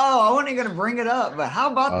 Oh, I wasn't going to bring it up, but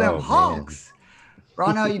how about them honks?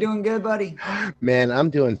 Ronell, you doing good, buddy? Man, I'm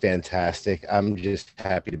doing fantastic. I'm just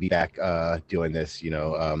happy to be back doing this.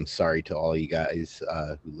 Sorry to all you guys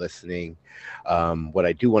listening. What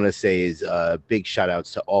I do want to say is big shout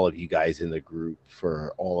outs to all of you guys in the group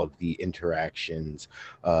for all of the interactions.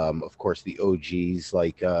 Of course, the OGs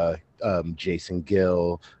like Jason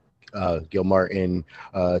Gill, Gil Martin,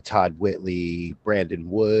 Todd Whitley, Brandon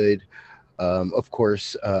Wood. Of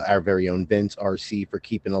course, our very own Vince RC for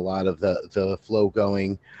keeping a lot of the flow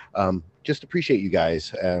going. Just appreciate you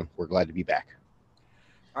guys. We're glad to be back.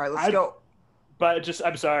 All right, let's go. But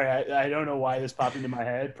I'm sorry, I don't know why this popped into my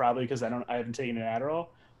head. Probably because I haven't taken an Adderall.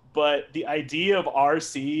 But the idea of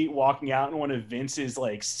RC walking out in one of Vince's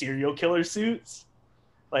like serial killer suits,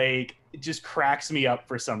 like, it just cracks me up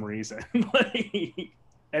for some reason.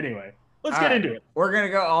 Anyway, let's get into it. We're gonna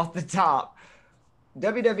go off the top.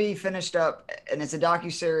 WWE finished up, and it's a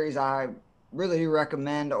docuseries I really do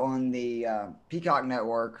recommend on the Peacock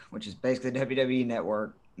Network, which is basically the WWE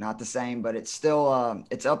Network. Not the same, but it's still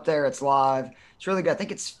it's up there. It's live. It's really good. I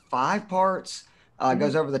think it's 5 parts. It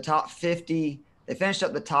goes over the top 50. They finished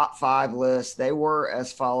up the top 5 list. They were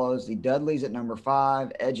as follows: the Dudleys at number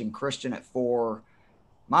 5, Edge and Christian at 4,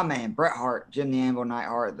 my man Bret Hart, Jim the Anvil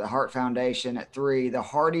Neidhart, the Hart Foundation at 3, the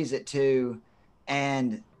Hardys at 2,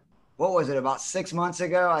 and what was it, about 6 months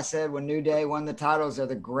ago, I said when New Day won the titles, they're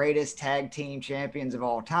the greatest tag team champions of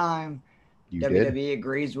all time. WWE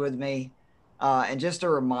agrees with me. And just a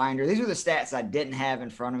reminder, these are the stats I didn't have in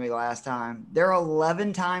front of me last time. They're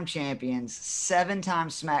 11-time champions, 7-time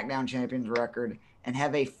SmackDown champions record, and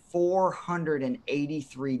have a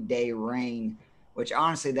 483-day reign, which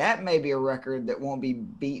honestly, that may be a record that won't be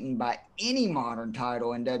beaten by any modern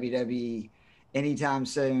title in WWE anytime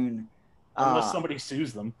soon. Unless somebody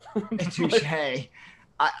sues them. Touche.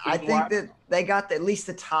 I think that they got at least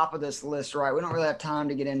the top of this list right. We don't really have time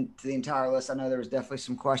to get into the entire list. I know there was definitely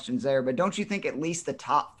some questions there, but don't you think at least the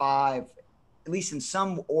top 5, at least in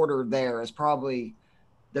some order there, is probably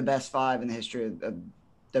the best 5 in the history of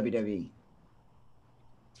WWE?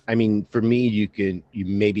 I mean, for me, you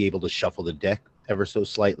may be able to shuffle the deck ever so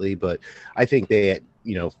slightly, but I think they,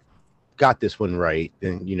 got this one right.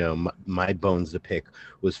 And, my bones to pick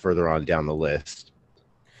was further on down the list.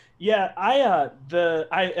 Yeah,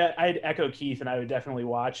 I'd echo Keith, and I would definitely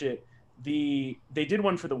watch it. They did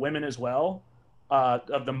one for the women as well,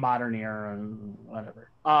 of the modern era and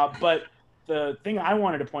whatever. But the thing I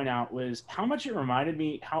wanted to point out was how much it reminded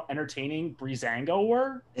me how entertaining Breezango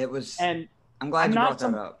were. It was, and I'm glad you brought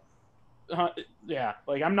that up. Yeah,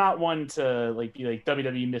 like, I'm not one to be like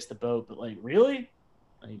WWE missed the boat, but like, really,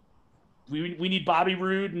 like, we need Bobby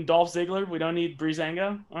Roode and Dolph Ziggler. We don't need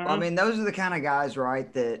Breezango. Well, I mean, those are the kind of guys,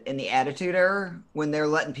 right, that in the Attitude Era, when they're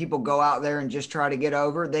letting people go out there and just try to get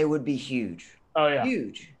over, they would be huge. Oh yeah,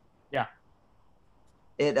 huge. Yeah.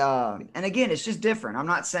 It and again, it's just different. I'm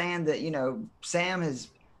not saying that Sam has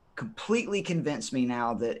completely convinced me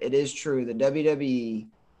now that it is true that WWE,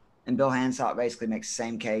 and Bill Hansop basically makes the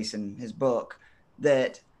same case in his book,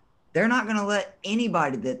 that they're not going to let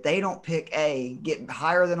anybody that they don't pick, A, get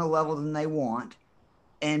higher than a level than they want,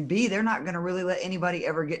 and B, they're not going to really let anybody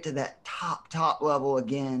ever get to that top level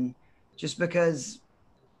again, just because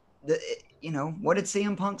what did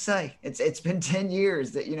CM Punk say? It's been 10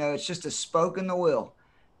 years that it's just a spoke in the wheel,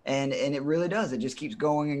 And it really does. It just keeps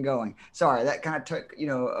going and going. Sorry, that kind of took,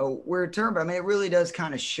 a weird turn, but I mean, it really does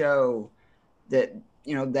kind of show that,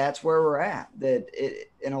 that's where we're at. That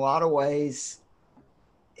it, in a lot of ways,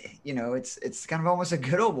 it's kind of almost a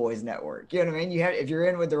good old boys network. You know what I mean? If you're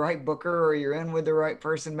in with the right booker or you're in with the right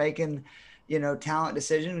person making, talent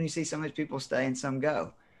decisions, and you see some of these people stay and some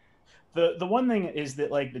go. The one thing is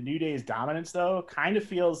that like the New Day's dominance though kind of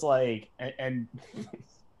feels like and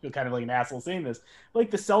feel kind of like an asshole saying this,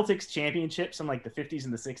 like the Celtics championships in like the 50s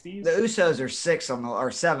and the 60s. The Usos are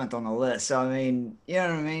 7th on the list. So I mean, you know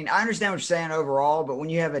what I mean? I understand what you're saying overall, but when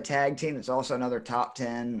you have a tag team that's also another top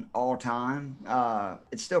 10 all time,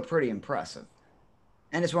 it's still pretty impressive.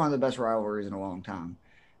 And it's one of the best rivalries in a long time.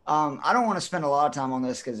 I don't want to spend a lot of time on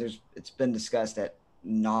this because it's been discussed at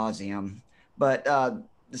nauseum, but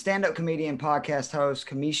the stand-up comedian podcast host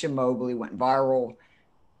Kamisha Mobley went viral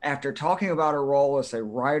after talking about her role as a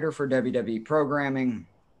writer for WWE programming.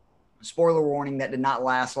 Spoiler warning, that did not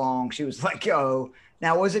last long. She was let go.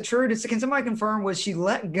 Now, was it true? Can somebody confirm, was she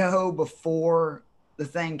let go before the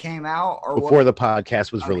thing came out? Or before the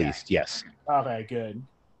podcast was released, yes. Okay, good.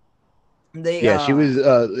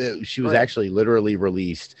 She was actually literally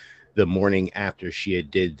released the morning after she had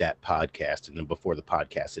did that podcast, and then before the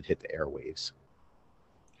podcast had hit the airwaves.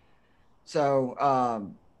 So,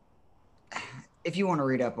 if you want to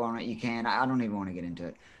read up on it, you can. I don't even want to get into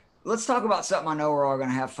it. Let's talk about something I know we're all going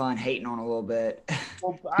to have fun hating on a little bit.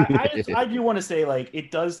 Well, I do want to say, like,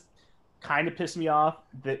 it does kind of piss me off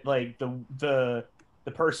that, like, the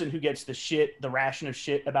person who gets the ration of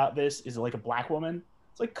shit about this is, like, a black woman.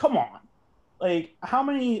 It's like, come on. Like, how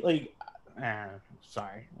many, like,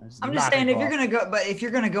 sorry. I'm just saying, if you're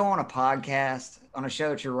going to go on a podcast, on a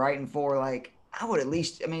show that you're writing for, like, I would at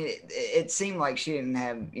least, I mean, it seemed like she didn't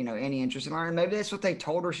have, any interest in learning. Maybe that's what they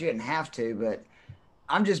told her. She didn't have to, but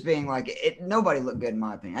I'm just being like, nobody looked good in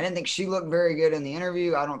my opinion. I didn't think she looked very good in the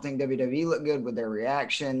interview. I don't think WWE looked good with their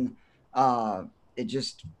reaction. It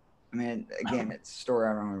just, I mean, again, it's a story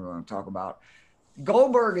I don't really want to talk about.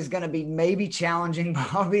 Goldberg is going to be maybe challenging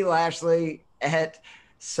Bobby Lashley at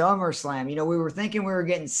SummerSlam. We were thinking we were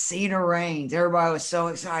getting Cena Reigns. Everybody was so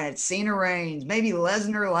excited. Cena Reigns, maybe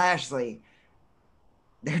Lesnar Lashley.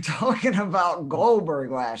 They're talking about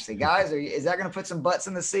Goldberg Lashley. Guys, is that going to put some butts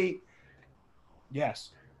in the seat? Yes.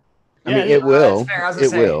 I mean, it will.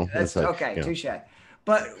 It will. That's okay. Touche.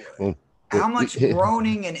 But how much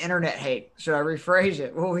groaning and internet hate? Should I rephrase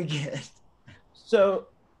it? What we get? So,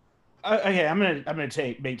 okay, I'm gonna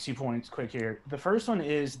make 2 points quick here. The first one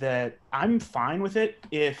is that I'm fine with it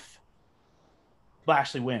if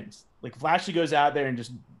Lashley wins. Like, if Lashley goes out there and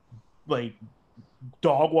just like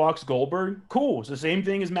dog walks Goldberg, cool. It's the same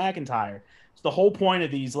thing as McIntyre. It's the whole point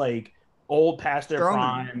of these like old past their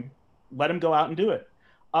prime. Let him go out and do it.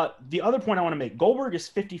 The other point I want to make, Goldberg is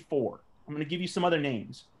 54. I'm going to give you some other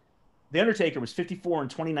names. The Undertaker was 54 in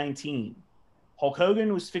 2019. Hulk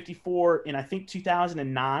Hogan was 54 in, I think,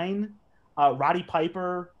 2009. Roddy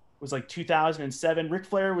Piper was like 2007. Ric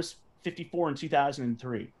Flair was 54 in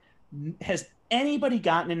 2003. Has anybody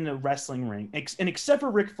gotten in the wrestling ring, and except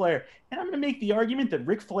for Ric Flair, and I'm going to make the argument that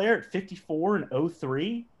Ric Flair at 54 and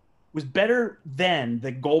 03 was better then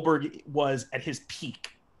than Goldberg was at his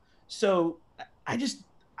peak. So if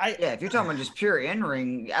you're talking about just pure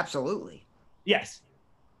in-ring, absolutely. Yes.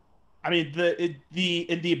 I mean,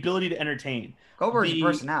 the ability to entertain. Goldberg's a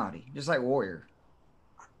personality, just like Warrior.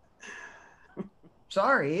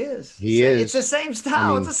 Sorry, he is. He is. It's the same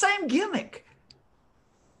style. It's the same gimmick.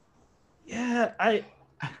 Yeah,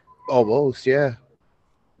 almost, yeah.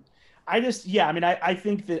 I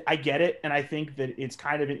think that I get it, and I think that it's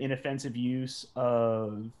kind of an inoffensive use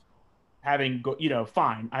of having,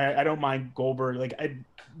 fine. I don't mind Goldberg,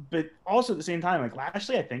 but also at the same time, like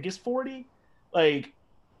Lashley, I think is 40, like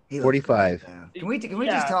 45. Can we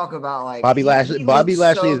just talk about like Bobby Lashley? Bobby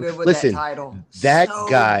Lashley so is listen. That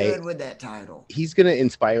guy, good with that title. He's gonna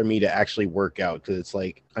inspire me to actually work out because it's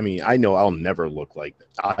like, I mean, I know I'll never look like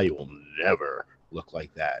that. I will never look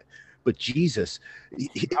like that. But Jesus,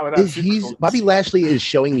 Bobby Lashley is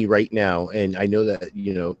showing me right now, and I know that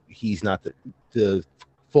he's not the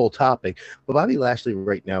full topic, but Bobby Lashley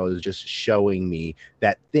right now is just showing me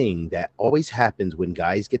that thing that always happens when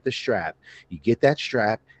guys get the strap. You get that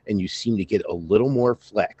strap, and you seem to get a little more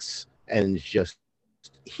flex, and it's just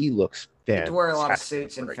he looks fantastic. To wear a lot of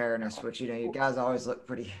suits, in fairness, which you guys always look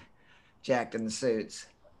pretty jacked in the suits.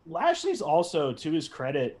 Lashley's also, to his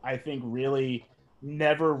credit, I think really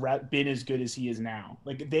never been as good as he is now.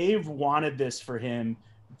 Like, they've wanted this for him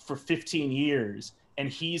for 15 years, and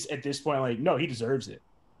he's at this point like, no, he deserves it.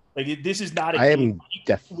 Like, this is not a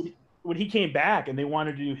when he came back and they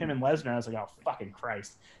wanted to do him and Lesnar, I was like, oh fucking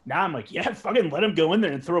Christ. Now I'm like, yeah, fucking let him go in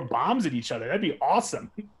there and throw bombs at each other. That'd be awesome.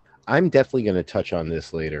 I'm definitely going to touch on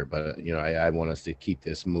this later, but I want us to keep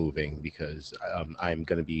this moving because I'm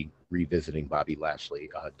going to be revisiting Bobby Lashley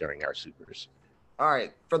during our Supers. All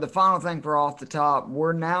right, for the final thing for Off the Top,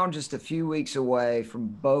 we're now just a few weeks away from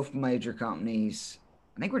both major companies.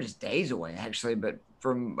 I think we're just days away, actually, but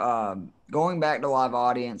from going back to live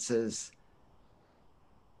audiences.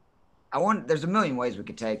 There's a million ways we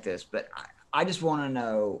could take this, but I just want to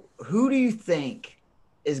know, who do you think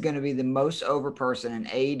is going to be the most over person in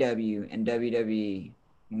AEW and WWE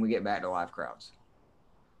when we get back to live crowds?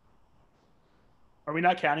 Are we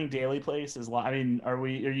not counting Daily Place as live? I mean, are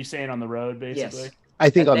you saying on the road basically? Yes. I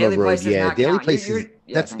think on Daily the road, Place does yeah. not Daily count. Place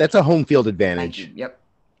Yeah, that's a home field Thank advantage. you. Yep.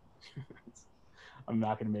 I'm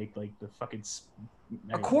not gonna make like the fucking.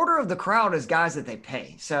 A quarter of the crowd is guys that they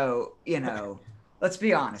pay. So, let's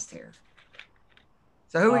be honest here.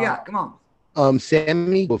 So who we got? Come on.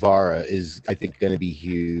 Sammy Guevara is, I think, going to be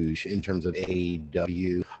huge in terms of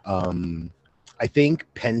AEW. I think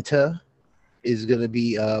Penta is going to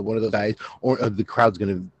be one of those guys, or the crowd's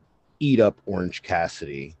going to eat up Orange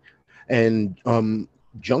Cassidy. And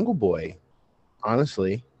Jungle Boy,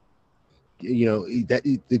 honestly,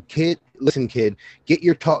 that the kid, listen, kid, get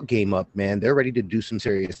your talk game up, man. They're ready to do some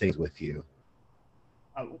serious things with you.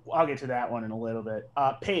 I'll get to that one in a little bit.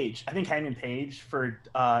 Paige, I think Hangman Page for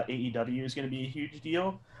AEW is going to be a huge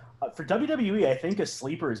deal. For WWE, I think a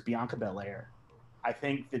sleeper is Bianca Belair. I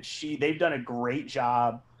think that they've done a great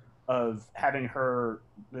job of having her,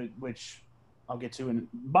 which I'll get to in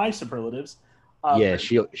my superlatives. Yeah,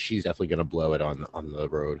 she's definitely going to blow it on the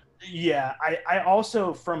road. Yeah, I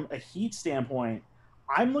also, from a heat standpoint,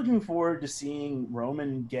 I'm looking forward to seeing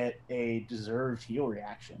Roman get a deserved heel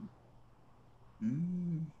reaction.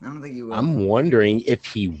 I don't think he will. I'm wondering if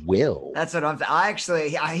he will. That's what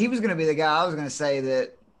he was going to be the guy. I was going to say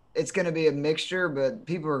that it's going to be a mixture, but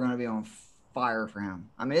people are going to be on fire for him.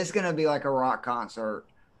 I mean, it's going to be like a rock concert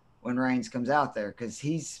when Reigns comes out there, because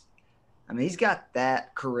he's got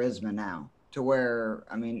that charisma now to where,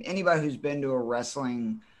 anybody who's been to a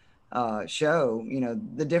wrestling show,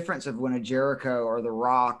 the difference of when a Jericho or The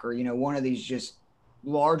Rock or, one of these just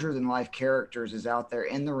larger than life characters is out there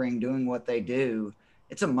in the ring doing what they do,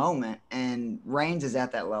 it's a moment, and Reigns is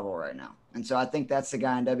at that level right now. And so I think that's the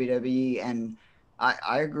guy in WWE, and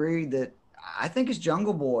I agree that I think it's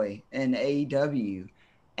Jungle Boy in AEW,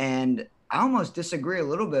 and I almost disagree a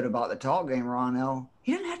little bit about the talk game, Ronell.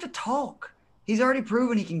 He didn't have to talk. He's already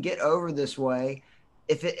proven he can get over this way.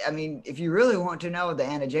 If you really want to know the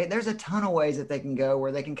Anna Jay, there's a ton of ways that they can go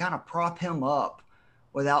where they can kind of prop him up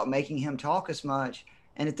without making him talk as much.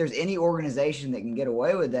 And if there's any organization that can get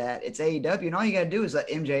away with that, it's AEW. And all you got to do is let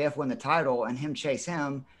MJF win the title and him chase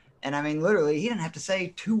him. And literally, he didn't have to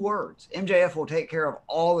say 2 words. MJF will take care of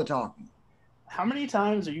all the talking. How many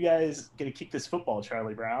times are you guys going to kick this football,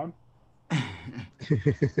 Charlie Brown?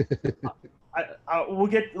 We'll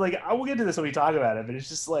get to this when we talk about it, but it's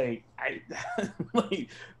just like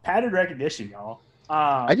pattern recognition, y'all.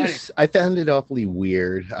 I found it awfully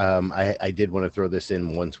weird. I did want to throw this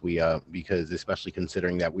in once we because especially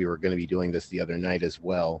considering that we were going to be doing this the other night as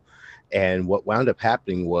well, and what wound up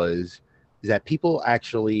happening is that people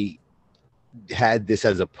actually had this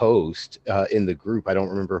as a post in the group. I don't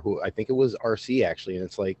remember who. I think it was RC actually, and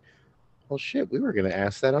it's like, well, shit, we were going to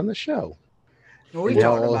ask that on the show. Well, we've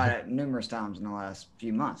talked about it numerous times in the last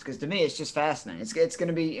few months, because to me, it's just fascinating. It's going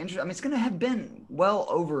to be interesting. It's going to have been well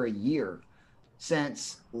over a year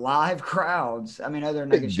since live crowds. Other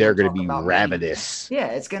than they're going to be ravenous. Yeah,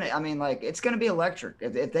 it's going to. It's going to be electric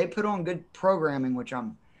if they put on good programming, which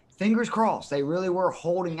I'm fingers crossed. They really were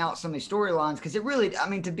holding out some of these storylines, because it really.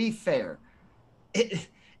 To be fair,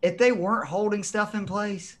 if they weren't holding stuff in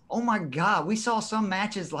place, oh my God, we saw some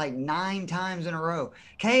matches like 9 times in a row.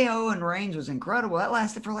 KO and Reigns was incredible. That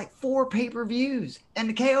lasted for like 4 pay-per-views, and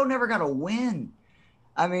the KO never got a win.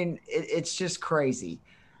 It's just crazy.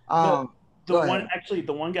 The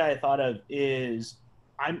one guy I thought of is,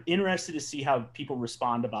 I'm interested to see how people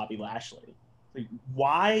respond to Bobby Lashley. Like,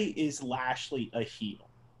 why is Lashley a heel?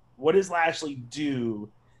 What does Lashley do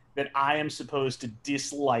that I am supposed to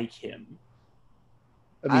dislike him?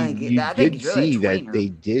 You did see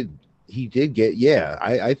that he did get,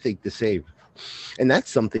 I think the same. And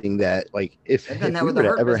that's something that, like, if we were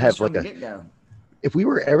to ever have like if we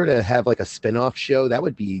were ever to have like a spinoff show, that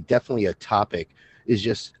would be definitely a topic, is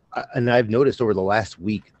just, and I've noticed over the last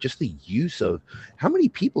week, just the use of how many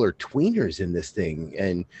people are tweeners in this thing.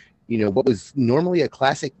 And, what was normally a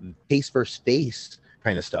classic face versus face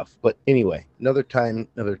kind of stuff. But anyway, another time,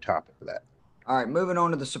 another topic for that. All right, moving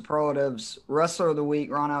on to the superlatives. Wrestler of the week,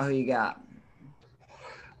 Ronald, who you got?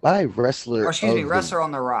 My Or excuse me, wrestler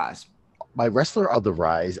on the rise. My wrestler of the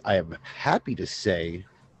rise, I am happy to say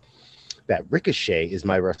that Ricochet is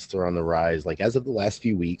my wrestler on the rise. Like, as of the last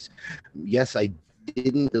few weeks, yes, I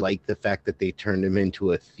didn't like the fact that they turned him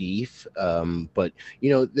into a thief, but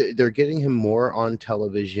they're getting him more on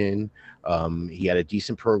television. He had a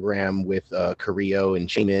decent program with Carrillo and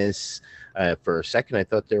Sheamus. For a second, I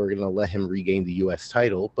thought they were going to let him regain the U.S.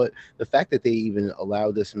 title, but the fact that they even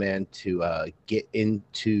allowed this man to get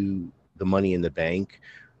into the Money in the Bank,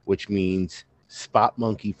 which means spot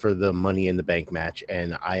monkey for the Money in the Bank match,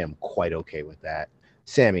 and I am quite okay with that.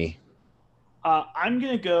 Sammy. I'm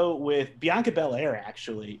going to go with Bianca Belair,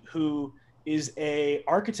 actually, who is a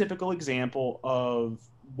archetypical example of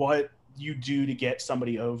what you do to get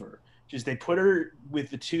somebody over. Just they put her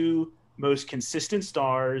with the two most consistent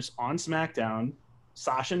stars on SmackDown,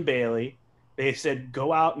 Sasha and Bayley. They said,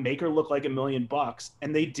 go out and make her look like $1 million,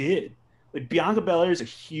 and they did. Like, Bianca Belair is a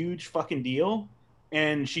huge fucking deal,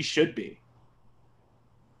 and she should be.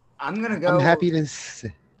 I'm going to go. I'm happy to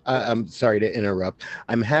say, I'm sorry to interrupt.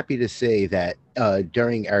 I'm happy to say that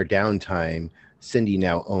during our downtime, Cindy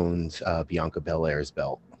now owns Bianca Belair's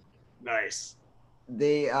belt. Nice.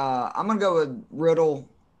 I'm gonna go with Riddle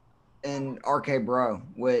and RK Bro,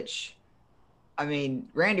 which, I mean,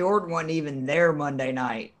 Randy Orton wasn't even there Monday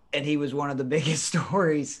night, and he was one of the biggest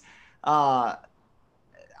stories. I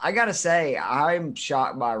gotta say, I'm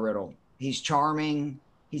shocked by Riddle. He's charming.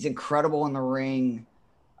 He's incredible in the ring.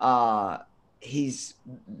 He's,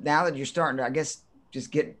 now that you're starting to, I guess,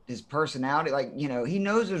 just get his personality, like, he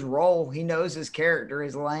knows his role, he knows his character,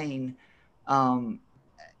 his lane. I'm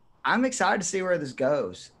excited to see where this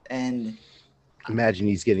goes. And imagine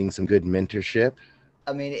he's getting some good mentorship.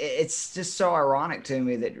 I mean, it's just so ironic to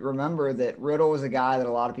me that, remember that Riddle was a guy that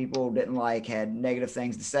a lot of people didn't like, had negative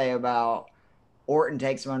things to say about. Orton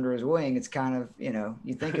takes him under his wing. It's kind of,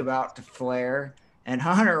 you think about Flair and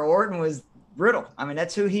Hunter. Orton was Riddle. I mean,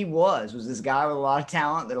 that's who he was this guy with a lot of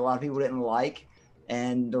talent that a lot of people didn't like.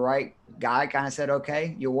 And the right guy kind of said,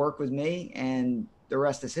 okay, you'll work with me, and the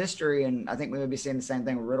rest is history. And I think we would be seeing the same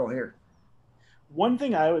thing with Riddle here. One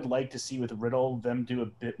thing I would like to see with Riddle, them do a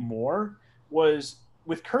bit more, was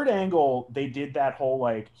with Kurt Angle, they did that whole,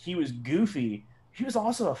 like, he was goofy. He was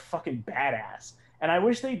also a fucking badass. And I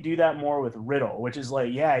wish they'd do that more with Riddle, which is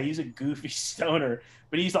like, yeah, he's a goofy stoner,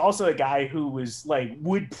 but he's also a guy who was like,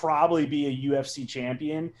 would probably be a UFC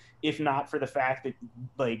champion if not for the fact that,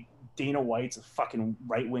 like, Dana White's a fucking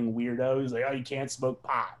right-wing weirdo. He's like, oh, you can't smoke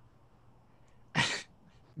pot.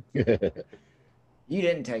 You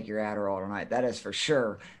didn't take your Adderall tonight, that is for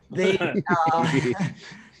sure. The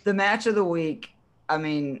match of the week, I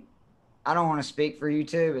mean, I don't want to speak for you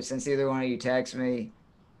two, but since either one of you text me,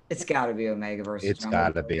 it's got to be Omega versus It's Jungle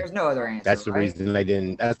got to Boy. be. There's no other answer. That's the right? reason I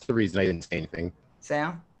didn't. That's the reason I didn't say anything.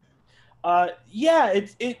 Sam? Yeah,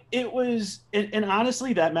 it was, and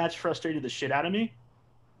honestly, that match frustrated the shit out of me.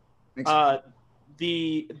 I'll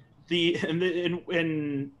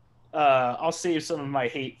save some of my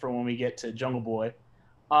hate for when we get to Jungle Boy.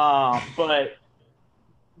 But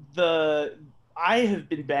I have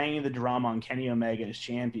been banging the drum on Kenny Omega as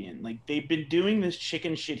champion. Like, they've been doing this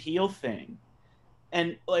chicken shit heel thing.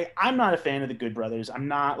 And, like, I'm not a fan of the Good Brothers. I'm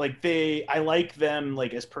not, like, I like them,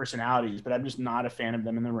 like, as personalities, but I'm just not a fan of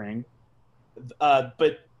them in the ring.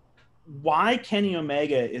 But why Kenny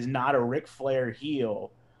Omega is not a Ric Flair heel,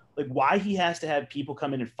 like, why he has to have people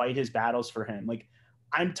come in and fight his battles for him. Like,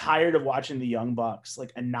 I'm tired of watching the Young Bucks,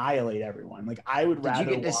 like, annihilate everyone. Like, I would rather Did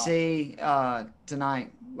you get to see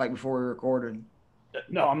tonight, like, before we recorded?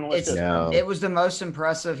 No, I'm going to listen. No. It was the most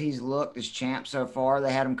impressive he's looked as champ so far.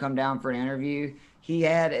 They had him come down for an interview. He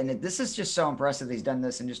had, and this is just so impressive, he's done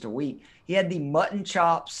this in just a week. He had the mutton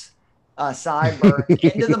chops sideburn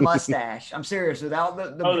into the mustache. I'm serious. Without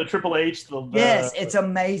the Triple H. Yes, it's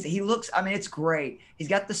amazing. He looks, I mean, it's great. He's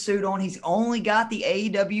got the suit on. He's only got the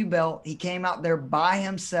AEW belt. He came out there by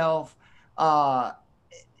himself.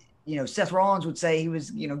 Seth Rollins would say he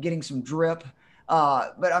was, getting some drip.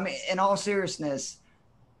 But I mean, in all seriousness,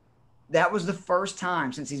 that was the first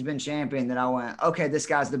time since he's been champion that I went, okay, this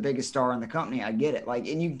guy's the biggest star in the company. I get it. Like,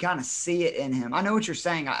 and you kind of see it in him. I know what you're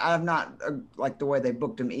saying. I'm not like the way they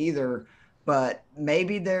booked him either, but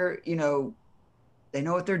maybe they're, they know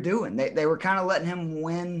what they're doing. They were kind of letting him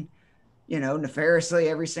win, nefariously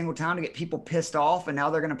every single time to get people pissed off. And now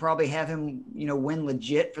they're going to probably have him, win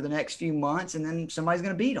legit for the next few months. And then somebody's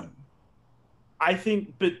going to beat him. I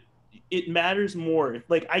think, but it matters more.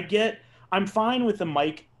 Like, I'm fine with the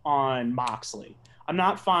mic on Moxley.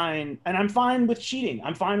 I'm fine with cheating.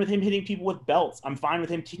 I'm fine with him hitting people with belts. I'm fine with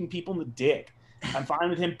him kicking people in the dick. I'm fine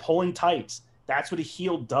with him pulling tights. That's what a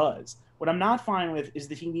heel does. What I'm not fine with is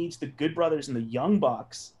that he needs the Good Brothers and the Young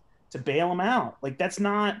Bucks to bail him out. Like, that's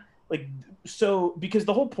not like so, because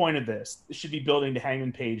the whole point of this should be building to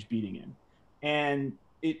Hangman Page beating him. And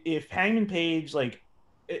if Hangman Page, like,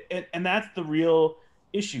 and that's the real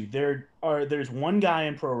issue. There's one guy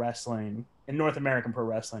in pro wrestling, in North American pro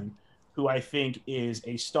wrestling, who I think is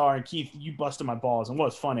a star. And Keith, you busted my balls. And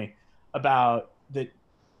what's funny about the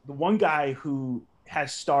one guy who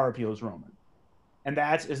has star appeal is Roman. And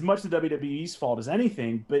that's as much the WWE's fault as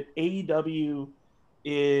anything, but AEW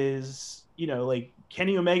is, like,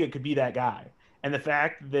 Kenny Omega could be that guy. And the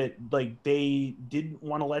fact that, like, they didn't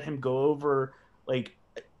want to let him go over, like,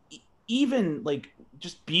 even, like,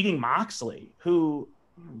 just beating Moxley, who,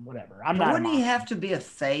 whatever. Wouldn't he have to be a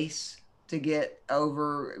face to get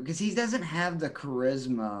over? Because he doesn't have the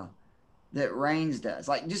charisma that Reigns does.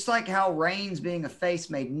 Like, just like how Reigns being a face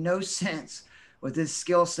made no sense with his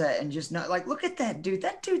skill set, and just not, like, look at that dude.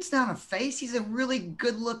 That dude's not a face. He's a really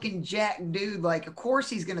good-looking jack dude. Like, of course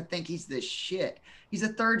he's going to think he's this shit. He's a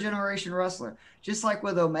third-generation wrestler. Just like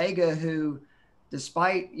with Omega, who,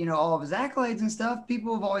 despite, all of his accolades and stuff,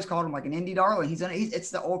 people have always called him like an indie darling. It's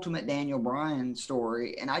the ultimate Daniel Bryan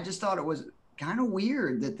story. And I just thought it was kind of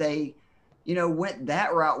weird that they, went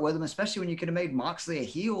that route with him, especially when you could have made Moxley a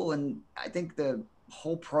heel. And I think the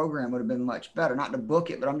whole program would have been much better. Not to book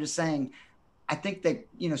it, but I'm just saying, I think they,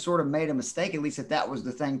 sort of made a mistake, at least if that was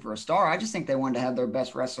the thing for a star. I just think they wanted to have their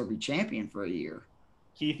best wrestler be champion for a year.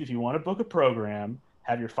 Keith, if you want to book a program,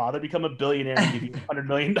 have your father become a billionaire and give you $100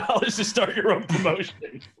 million to start your own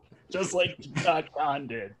promotion, just like Khan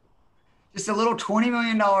did. Just a little $20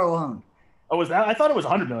 million loan. Oh, was that? I thought it was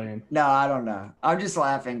 $100 million. No, I don't know. I'm just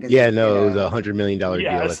laughing. Yeah, no, it was $100 million deal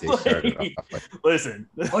that they started off with. Listen.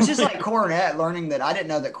 Well, it's just like Cornette learning that. I didn't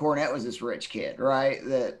know that Cornette was this rich kid, right?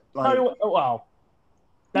 That, like, wow.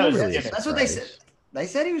 That's what they said. They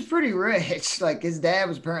said he was pretty rich. Like, his dad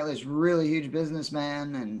was apparently this really huge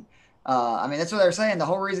businessman. And, that's what they were saying. The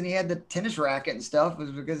whole reason he had the tennis racket and stuff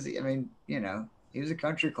was because, he was a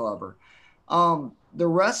country clubber. The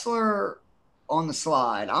wrestler on the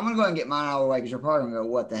slide, I'm going to go ahead and get mine out of the way because you're probably going to go,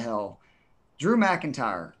 what the hell? Drew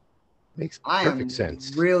McIntyre. Makes perfect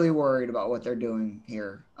sense. Really worried about what they're doing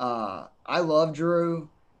here. I love Drew,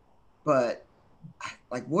 but,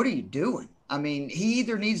 like, what are you doing? I mean, he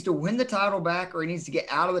either needs to win the title back or he needs to get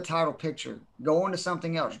out of the title picture, go into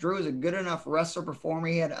something else. Drew is a good enough wrestler performer.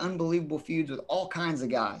 He had unbelievable feuds with all kinds of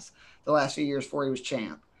guys the last few years before he was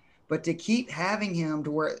champ. But to keep having him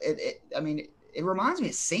to where it reminds me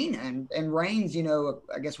of Cena and Reigns,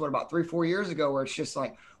 I guess about 3-4 years ago, where it's just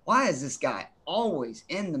like, why is this guy always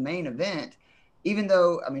in the main event? Even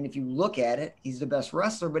though, if you look at it, he's the best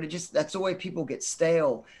wrestler, but that's the way people get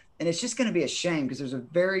stale. And it's just going to be a shame because there's a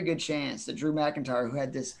very good chance that Drew McIntyre, who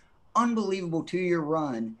had this unbelievable 2-year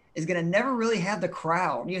run, is going to never really have the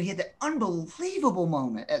crowd. He had that unbelievable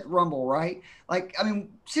moment at Rumble, right? Like,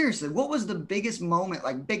 seriously, what was the biggest moment,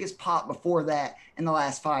 like biggest pop before that in the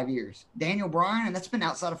last 5 years? Daniel Bryan, and that's been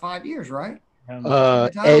outside of 5 years, right?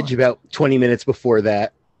 Edge about 20 minutes before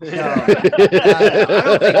that. No, I don't think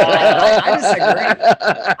that. I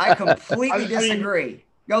disagree. I completely disagree.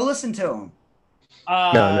 Go listen to him.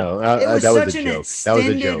 That was a joke. That was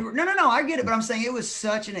a joke. No, I get it, but I'm saying it was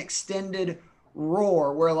such an extended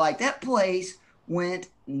roar where, like, that place went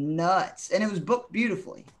nuts, and it was booked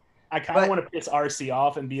beautifully. I kind of want to piss RC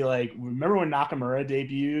off and be like, remember when Nakamura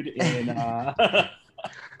debuted in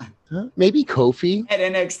maybe Kofi at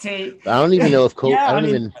NXT? I don't even know if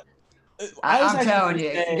Kofi. I'm telling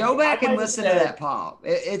you, go back and listen to that pop.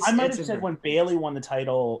 I might have said when Bayley won the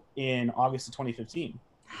title in August of 2015.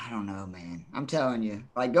 I don't know, man. I'm telling you.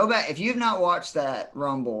 Like, go back. If you've not watched that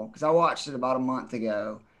Rumble, because I watched it about a month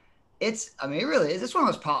ago, it really is. It's one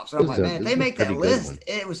of those pops. I'm like, man, if they make that list,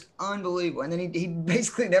 it was unbelievable. And then he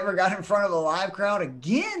basically never got in front of a live crowd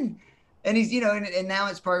again. And he's, and now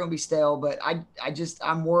it's probably going to be stale. But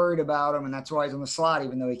I'm worried about him, and that's why he's on the slot,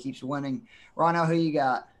 even though he keeps winning. Rhino, who you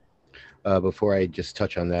got? Before I just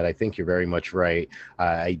touch on that, I think you're very much right.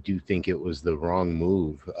 I do think it was the wrong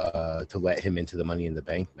move to let him into the Money in the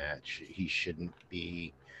Bank match. He shouldn't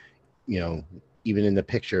be, even in the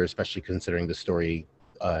picture, especially considering the story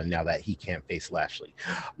now that he can't face Lashley.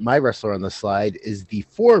 My wrestler on the slide is the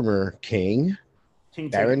former King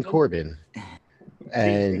Baron Corbin.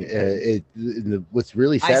 And what's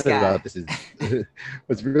really sad about this is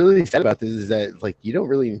that, like, you don't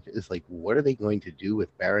really, it's like, what are they going to do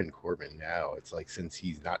with Baron Corbin now? It's like, since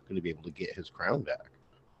he's not going to be able to get his crown back.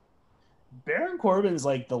 Baron Corbin's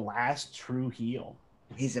like the last true heel.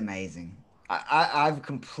 He's amazing. I've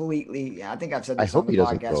completely. I think I've said I this on hope the he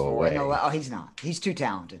doesn't podcast go before. away. No, oh, he's not. He's too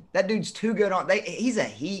talented. That dude's too good on. He's a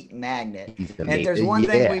heat magnet. He's And if there's amazing. one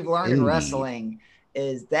thing Yeah, we've learned in indeed. wrestling,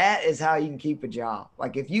 is that is how you can keep a job.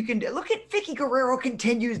 Like if you can look at Vicky Guerrero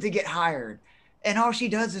continues to get hired, and all she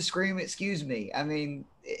does is scream, "Excuse me." I mean,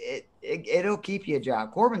 it'll keep you a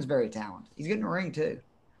job. Corbin's very talented. He's getting a ring too.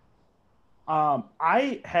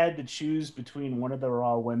 I had to choose between one of the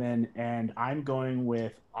Raw women, and I'm going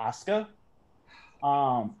with Asuka.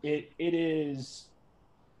 It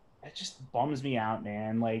just bums me out,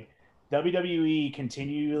 man. Like WWE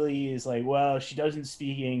continually is like, well, she doesn't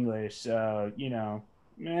speak English, so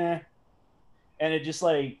meh. And it just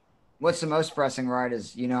like, What's the most pressing right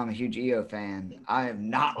is, I'm a huge EO fan. I am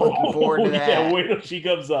not looking forward to that. Yeah, wait till she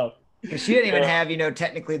comes up. Because she didn't even have,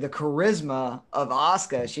 technically the charisma of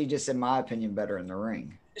Asuka. She just, in my opinion, better in the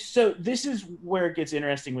ring. So this is where it gets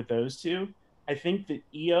interesting with those two. I think that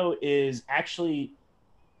Io is actually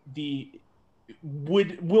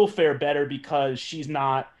will fare better because she's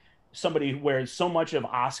not somebody where so much of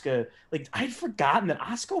Asuka, like I'd forgotten that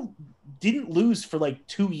Asuka didn't lose for like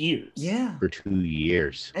 2 years. Yeah. For 2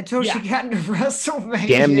 years. Until she got into WrestleMania.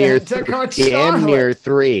 Damn near took on damn near Charlotte.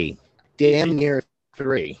 3. Damn near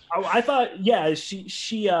 3. Oh, I thought, yeah,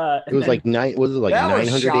 she It was like 9. Was it like That was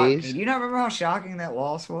 900 shocking. days? Do you not remember how shocking that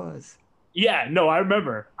loss was? Yeah, no, I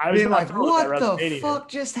remember. I was Being like, what the WrestleMania. fuck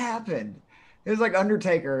just happened? It was like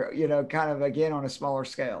Undertaker, kind of again on a smaller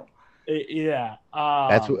scale. Yeah.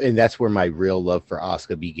 That's where my real love for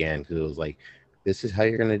Asuka began, because it was like, this is how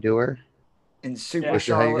you're gonna do her. And Super Yeah.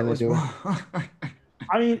 Charlotte was.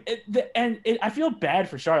 I mean, I feel bad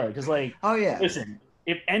for Charlotte because, like, Oh yeah. listen,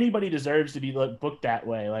 if anybody deserves to be booked that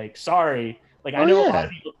way, like, sorry, like I know a lot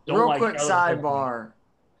of people don't Real like quick Charlotte. sidebar.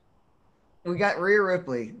 We got Rhea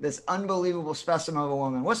Ripley, this unbelievable specimen of a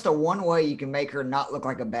woman. What's the one way you can make her not look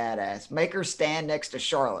like a badass? Make her stand next to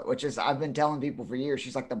Charlotte, which is, I've been telling people for years,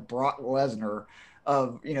 she's like the Brock Lesnar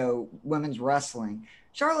of, women's wrestling.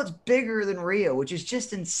 Charlotte's bigger than Rhea, which is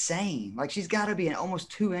just insane. Like she's got to be almost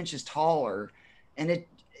 2 inches taller. And it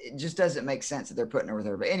just doesn't make sense that they're putting her with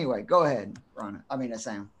her. But anyway, go ahead, Ron.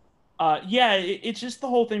 Sam. Yeah, it's just the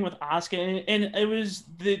whole thing with Asuka, and it was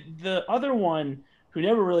the other one who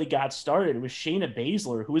never really got started was Shayna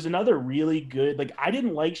Baszler, who was another really good. Like I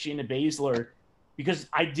didn't like Shayna Baszler because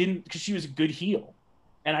she was a good heel,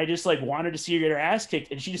 and I just like wanted to see her get her ass kicked,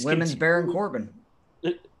 and she just Women's Baron Corbin,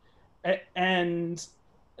 and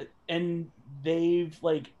they've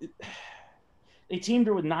like they teamed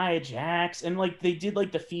her with Nia Jax, and like they did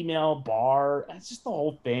like the female bar. It's just the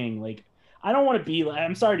whole thing. Like I don't want to be like,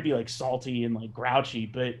 I'm sorry to be like salty and like grouchy,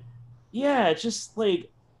 but yeah, it's just like.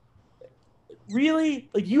 Really?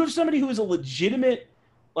 Like you have somebody who is a legitimate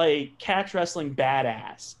like catch wrestling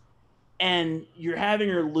badass and you're having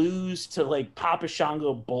her lose to like Papa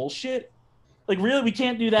Shango bullshit? Like really we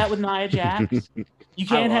can't do that with Nia Jax? You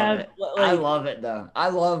can't have like, I love it though. I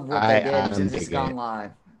love what they did since it's gone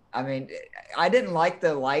live. I mean, I didn't like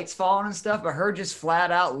the lights falling and stuff, but her just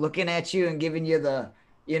flat out looking at you and giving you the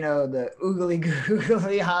the oogly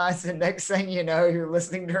googly eyes, and next thing you know, you're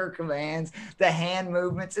listening to her commands, the hand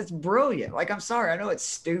movements. It's brilliant. Like, I'm sorry, I know it's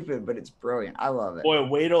stupid, but it's brilliant. I love it. Boy,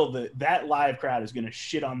 wait till that live crowd is gonna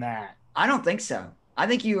shit on that. I don't think so. I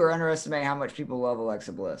think you are underestimating how much people love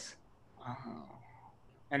Alexa Bliss.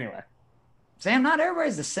 Anyway, Sam, not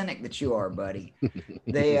everybody's the cynic that you are, buddy.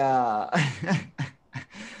 They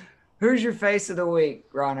who's your face of the week,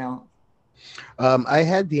 Ronell? I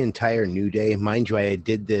had the entire New Day. Mind you, I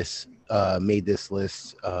did this, made this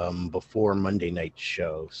list before Monday night's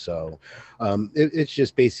show. So it's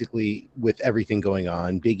just basically with everything going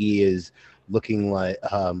on. Big E is looking like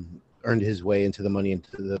earned his way into the Money in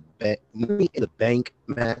the Bank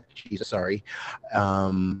match.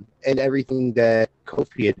 And everything that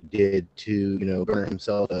Kofi did to burn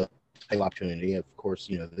himself a title opportunity. Of course,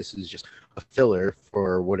 this is just a filler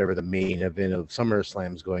for whatever the main event of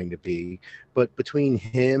SummerSlam is going to be. But between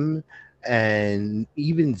him and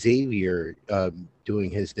even Xavier doing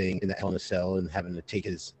his thing in the Hell in a Cell and having to take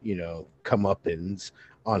his comeuppance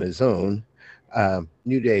on his own,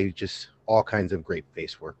 New Day, just all kinds of great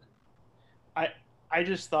face work. I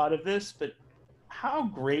just thought of this, but how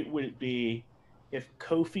great would it be if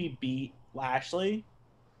Kofi beat Lashley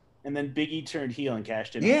and then Big E turned heel and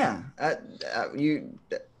cashed in? Yeah, I've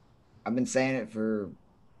been saying it for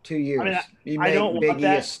 2 years. I mean, you I don't make want Big E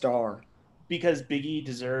a that star because Big E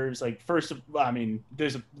deserves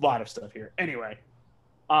there's a lot of stuff here. Anyway,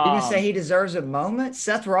 you can say he deserves a moment.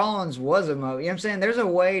 Seth Rollins was a moment. You know what I'm saying? There's a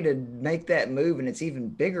way to make that move, and it's even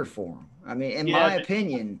bigger for him. I mean, in my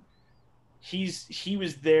opinion, he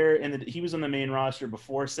was there and he was on the main roster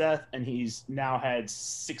before Seth, and he's now had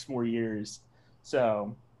 6 more years.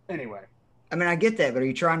 So anyway, I mean, I get that, but are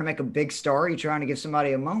you trying to make a big star? Or are you trying to give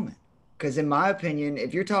somebody a moment? Because in my opinion,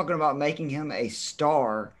 if you're talking about making him a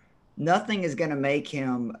star, nothing is going to make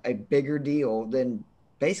him a bigger deal than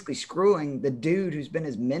basically screwing the dude who's been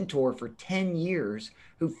his mentor for 10 years,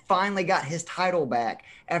 who finally got his title back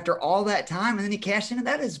after all that time, and then he cashed in. And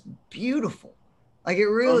that is beautiful. Like, it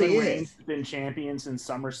really Roman is. Reigns has been champion since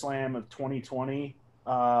SummerSlam of 2020.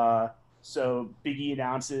 So Big E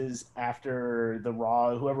announces after the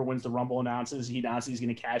Raw, whoever wins the Rumble announces he's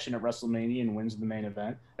going to cash in at WrestleMania and wins the main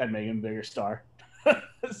event. That'd make him a bigger star.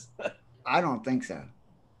 I don't think so.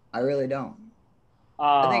 I really don't.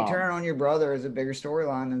 I think turning on your brother is a bigger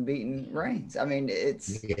storyline than beating Reigns. I mean,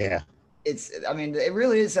 I mean, it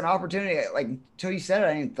really is an opportunity. Like, until you said it, I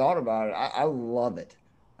hadn't even thought about it. I love it.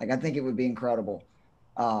 Like, I think it would be incredible.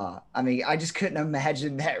 I mean, I just couldn't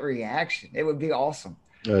imagine that reaction. It would be awesome.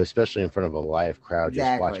 Especially in front of a live crowd.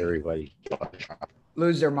 Exactly. Just watch everybody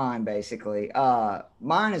lose their mind, basically.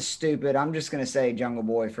 Mine is stupid. I'm just going to say Jungle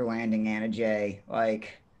Boy for landing Anna Jay.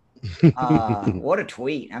 Like, what a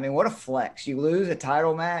tweet. I mean, what a flex. You lose a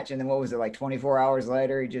title match, and then what was it, like 24 hours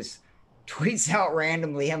later, he just tweets out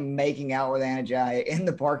randomly him making out with Anna Jay in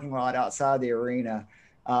the parking lot outside the arena.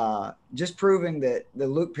 Just proving that the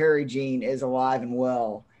Luke Perry gene is alive and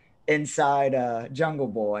well inside Jungle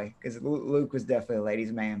Boy, because Luke was definitely a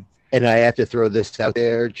ladies' man. And I have to throw this out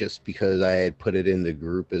there just because I had put it in the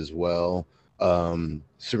group as well.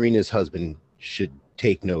 Serena's husband should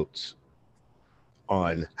take notes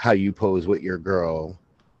on how you pose with your girl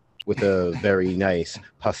with a very nice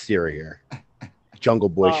posterior. Jungle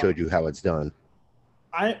Boy showed you how it's done.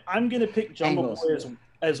 I'm going to pick Jungle Boy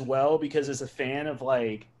as well, because as a fan of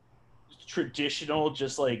like traditional,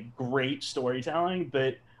 just like great storytelling,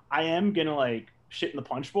 but I am going to like shit in the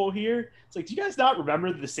punch bowl here. It's like, do you guys not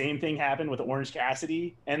remember the same thing happened with Orange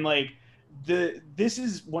Cassidy? And like this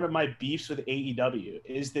is one of my beefs with AEW,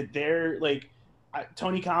 is that they're like,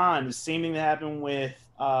 Tony Khan, the same thing that happened with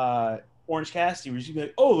Orange Cassidy, where he's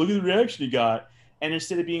like, oh, look at the reaction he got. And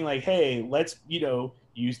instead of being like, hey, let's,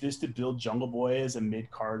 use this to build Jungle Boy as a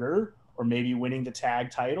mid-carder, or maybe winning the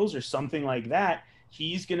tag titles or something like that,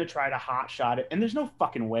 he's going to try to hot shot it. And there's no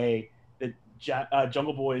fucking way that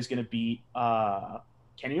Jungle Boy is going to beat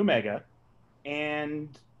Kenny Omega, and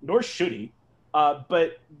nor should he.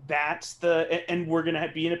 But that's and we're going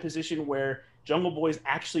to be in a position where Jungle Boy is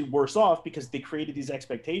actually worse off because they created these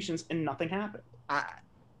expectations and nothing happened.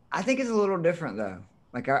 I think it's a little different though.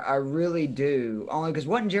 Like, I really do. Only because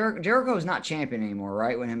wasn't Jericho is not champion anymore,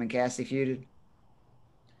 right? When him and Cassidy feuded.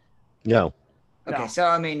 No. Okay, No. So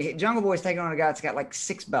I mean, Jungle Boy's taking on a guy that's got like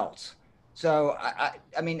 6 belts. So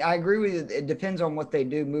I mean, I agree with you. It depends on what they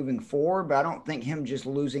do moving forward, but I don't think him just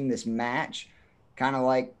losing this match, kind of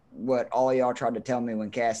like what all of y'all tried to tell me when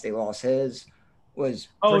Cassidy lost his, was.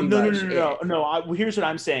 No. Here's what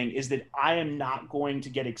I'm saying is that I am not going to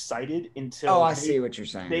get excited until. Oh, I see what you're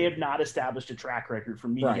saying. They have not established a track record for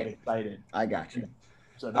me to get excited. I got you.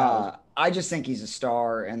 So I just think he's a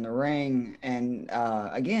star in the ring, and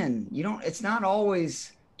again, it's not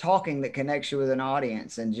always talking that connects you with an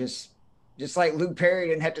audience, and just like Luke Perry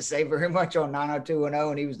didn't have to say very much on 90210,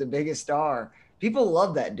 and he was the biggest star. People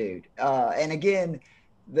love that dude. And again,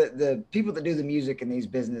 the people that do the music in these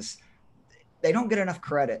business, they don't get enough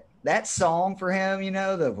credit. That song for him,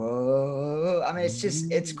 the whoa, I mean,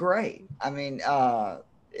 it's great. I mean,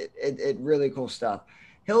 it really cool stuff.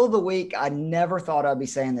 Hill of the week, I never thought I'd be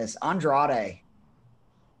saying this. Andrade.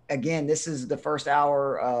 Again, this is the first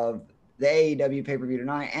hour of the AEW pay-per-view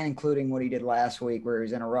tonight, and including what he did last week, where he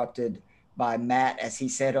was interrupted by Matt, as he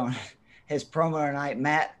said on his promo tonight.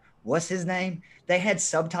 Matt, what's his name? They had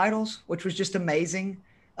subtitles, which was just amazing.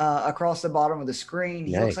 Across the bottom of the screen.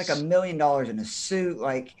 He looks like $1 million in a suit.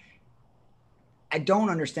 Like, I don't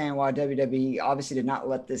understand why WWE obviously did not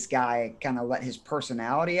let this guy kind of let his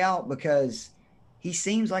personality out, because he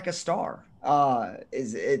seems like a star.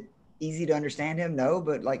 Is it easy to understand him? No,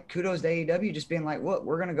 but like, kudos to AEW just being like, what,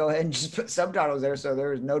 we're going to go ahead and just put subtitles there, so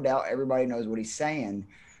there's no doubt everybody knows what he's saying.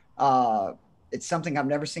 It's something I've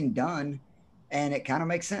never seen done, and it kind of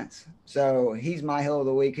makes sense. So he's my Hill of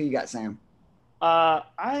the week. Who you got, Sam? I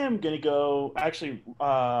am going to go actually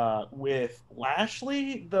with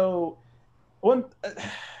Lashley, though.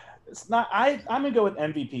 It's not. I'm going to go with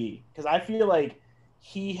MVP, because I feel like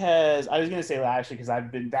he has. I was going to say Lashley because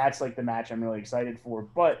that's like the match I'm really excited for.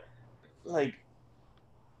 But like,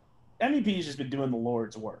 MVP has just been doing the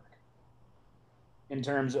Lord's work in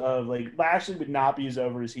terms of like, Lashley would not be as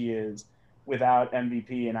over as he is without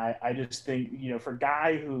MVP. And I just think, for a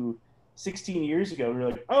guy who 16 years ago, we were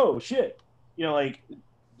like, oh shit, like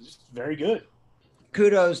just very good.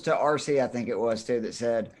 Kudos to RC, I think it was too, that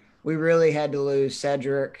said we really had to lose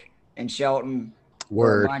Cedric and Shelton for a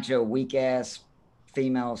Word. bunch of weak ass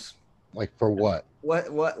females. Like for what?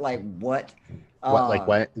 What? What? Like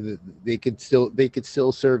what? They could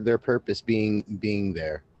still serve their purpose being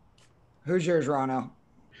there. Who's yours, Rano?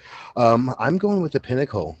 I'm going with the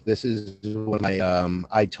Pinnacle. This is one of my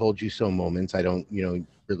I told you so moments. I don't,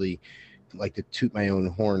 really like to toot my own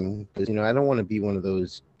horn because, I don't want to be one of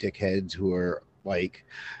those dickheads who are like,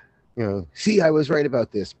 see, I was right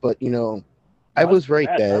about this, but I was right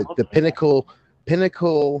that the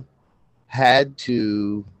Pinnacle had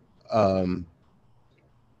to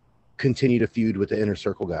continue to feud with the Inner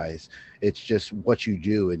Circle guys. It's just what you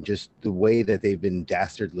do, and just the way that they've been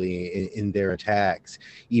dastardly in their attacks,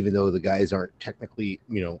 even though the guys aren't technically,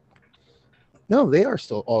 no, they are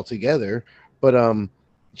still all together, but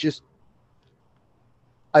just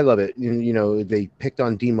I love it. They picked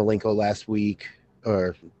on Dean Malenko last week,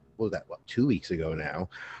 or what was that? 2 weeks ago now,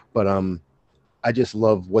 but I just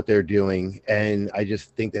love what they're doing, and I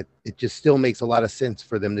just think that it just still makes a lot of sense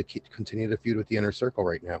for them to continue to feud with the Inner Circle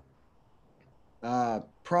right now.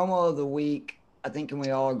 Promo of the week, I think, can we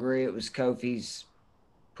all agree it was Kofi's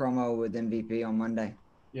promo with MVP on Monday?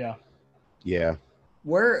 Yeah.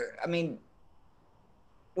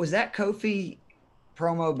 Was that Kofi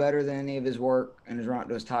promo better than any of his work in his run up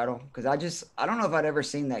to his title? Because I don't know if I'd ever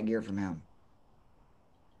seen that gear from him.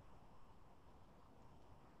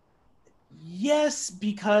 Yes,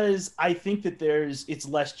 because I think that it's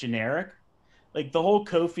less generic. Like the whole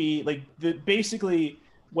Kofi, basically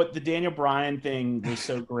what the Daniel Bryan thing was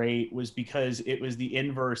so great was because it was the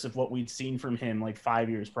inverse of what we'd seen from him like 5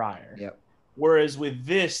 years prior. Yep. Whereas with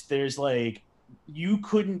this, there's you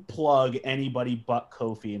couldn't plug anybody but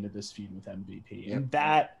Kofi into this feud with MVP. Yep. And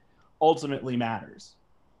that ultimately matters.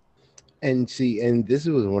 And this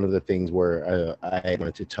was one of the things where I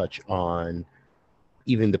wanted to touch on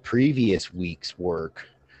even the previous week's work,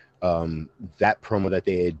 that promo that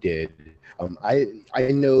they did. I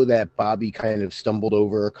know that Bobby kind of stumbled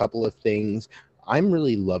over a couple of things. I'm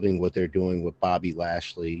really loving what they're doing with Bobby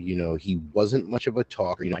Lashley. He wasn't much of a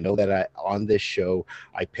talker. I know that on this show,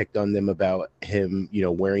 I picked on them about him,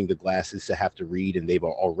 wearing the glasses to have to read, and they've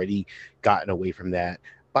already gotten away from that.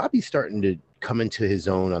 Bobby's starting to come into his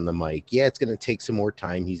own on the mic. Yeah, it's going to take some more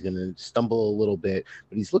time. He's going to stumble a little bit,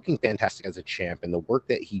 but he's looking fantastic as a champ. And the work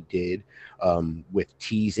that he did with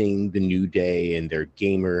teasing the New Day and their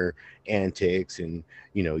gamer antics, and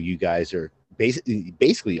you guys are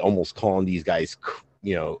basically almost calling these guys,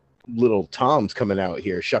 little Toms coming out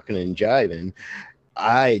here shucking and jiving.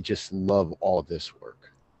 I just love all this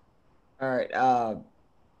work. All right,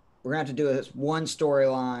 we're gonna have to do one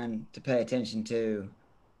storyline to pay attention to.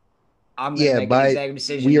 I'm gonna make an executive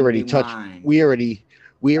decision. We already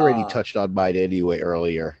touched on mine anyway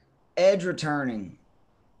earlier. Edge returning.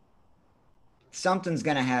 Something's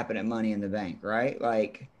gonna happen at Money in the Bank, right?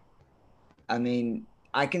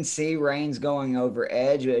 I can see Reigns going over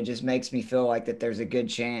Edge, but it just makes me feel like that there's a good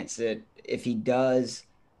chance that if he does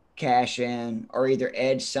cash in, or either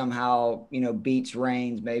Edge somehow, beats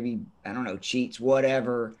Reigns, maybe, I don't know, cheats,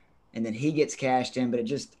 whatever, and then he gets cashed in, but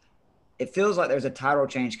it feels like there's a title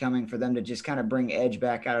change coming for them to just kind of bring Edge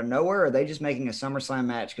back out of nowhere. Or are they just making a SummerSlam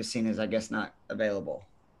match because Cena's, I guess, not available?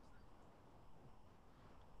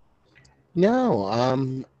 No,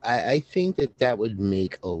 I think that would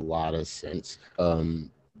make a lot of sense.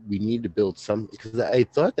 We need to build some, because I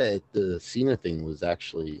thought that the Cena thing was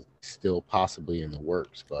actually still possibly in the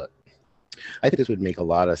works, but I think this would make a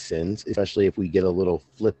lot of sense, especially if we get a little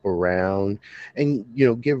flip around and,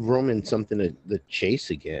 give Roman something to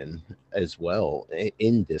chase again as well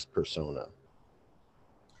in this persona.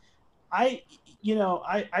 I'm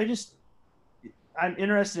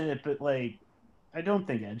interested in it, but I don't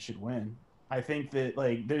think Edge should win. I think that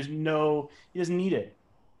he doesn't need it.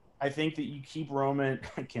 I think that you keep Roman,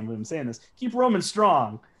 I can't believe I'm saying this, keep Roman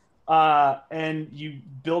strong, and you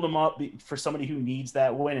build him up for somebody who needs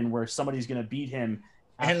that win, and where somebody's going to beat him.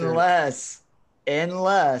 Unless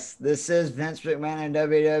this is Vince McMahon and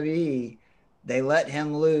WWE, they let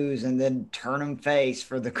him lose and then turn him face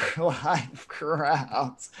for the live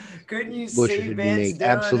crowds. Couldn't you see Vince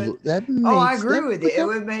doing it? I agree with you. It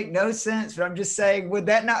would make no sense, but I'm just saying, would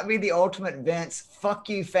that not be the ultimate Vince? Fuck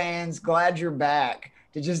you, fans. Glad you're back.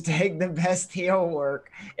 To just take the best heel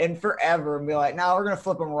work and forever and be like, no, we're going to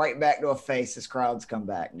flip him right back to a face as crowds come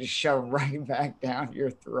back. Just shove him right back down your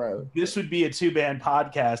throat. This would be a 2-band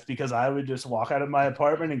podcast, because I would just walk out of my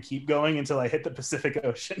apartment and keep going until I hit the Pacific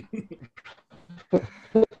Ocean.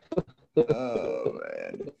 Oh,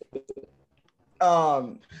 man.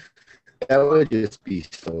 That would just be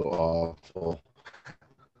so awful.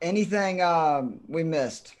 Anything we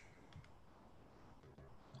missed?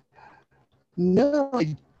 No,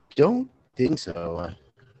 I don't think so.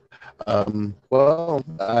 Well,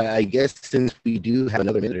 I guess since we do have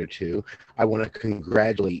another minute or two, I want to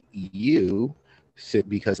congratulate you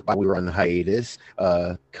because while we were on hiatus,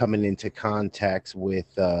 coming into contact with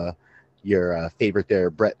your favorite there,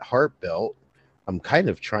 Bret Hart belt. I'm kind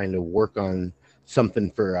of trying to work on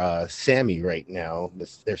something for Sammy right now.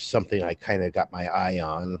 There's something I kind of got my eye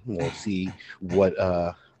on. We'll see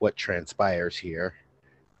what transpires here.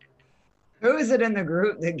 Who is it in the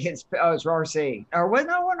group that gets? Oh, it's RC. Or what?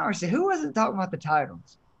 No one RC. Who was it talking about the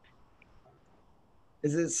titles?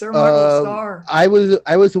 Is it Sir Michael Starr? I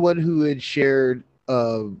was the one who had shared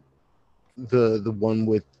the one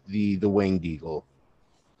with the winged eagle.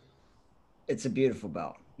 It's a beautiful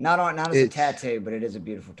belt. Not as a tattoo, but it is a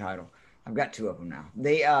beautiful title. I've got 2 of them now.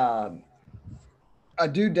 They I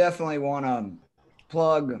do definitely want to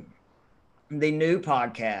plug the new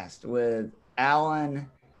podcast with Alan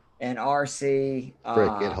and RC.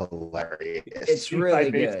 Freaking hilarious. It's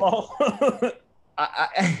really good.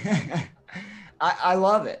 I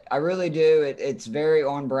love it. I really do. It's very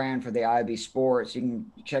on brand for the IB Sports. You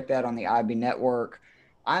can check that on the IB Network.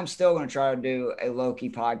 I'm still going to try to do a Loki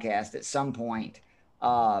podcast at some point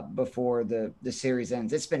before the series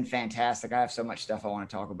ends. It's been fantastic. I have so much stuff I want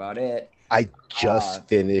to talk about it. I just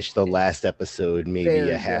finished the last episode,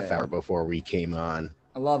 maybe a half good. Hour before we came on.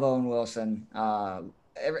 I love Owen Wilson.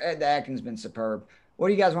 The acting's been superb. What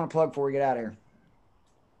do you guys want to plug before we get out of here?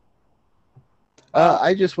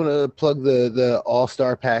 I just want to plug the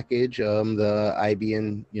All-Star package, the IB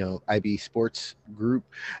and IB Sports group,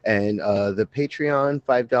 and the Patreon.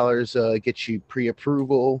 $5 gets you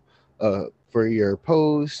pre-approval for your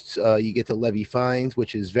posts. You get to levy fines,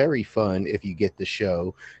 which is very fun if you get the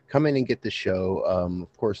show. Come in and get the show.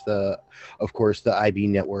 Of course the IB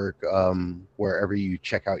Network, wherever you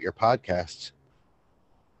check out your podcasts.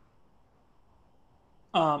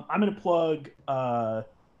 I'm going to plug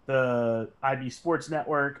the IB Sports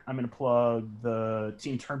Network. I'm going to plug the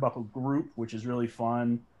Team Turnbuckle group, which is really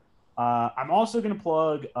fun. I'm also going to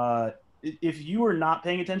plug, if you are not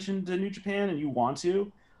paying attention to New Japan and you want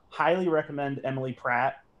to, highly recommend Emily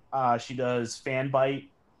Pratt. She does Fanbite,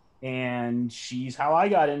 and she's how I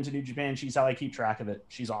got into New Japan. She's how I keep track of it.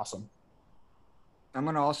 She's awesome. I'm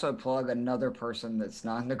going to also plug another person that's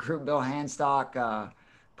not in the group, Bill Handstock.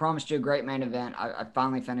 Promised you a great main event. I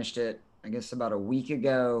finally finished it, I guess, about a week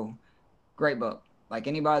ago. Great book. Like,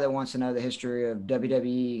 anybody that wants to know the history of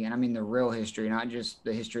WWE, and I mean the real history, not just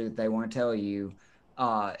the history that they want to tell you,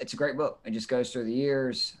 it's a great book. It just goes through the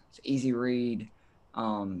years. It's an easy read.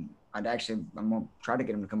 I'm going to try to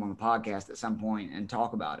get him to come on the podcast at some point and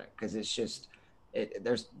talk about it, because it's just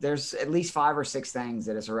there's at least 5 or 6 things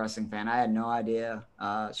that as a wrestling fan I had no idea.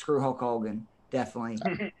 Screw Hulk Hogan. Definitely.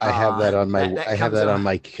 I have that on my on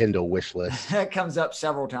my Kindle wish list. That comes up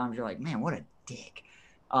several times. You're like, man, what a dick.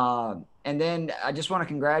 And then I just want to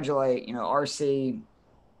congratulate, RC,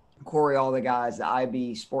 Corey, all the guys, the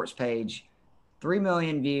IB Sports page, 3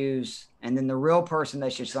 million views. And then the real person they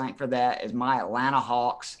should thank for that is my Atlanta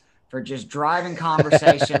Hawks for just driving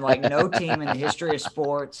conversation like no team in the history of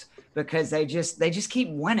sports, because they just keep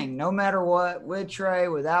winning no matter what, with Trey,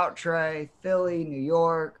 without Trey, Philly, New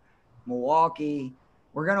York, Milwaukee.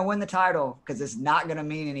 We're going to win the title because it's not going to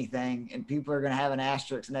mean anything, and people are going to have an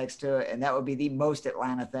asterisk next to it, and that would be the most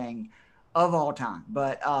Atlanta thing of all time.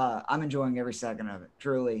 But I'm enjoying every second of it,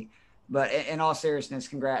 truly. But in all seriousness,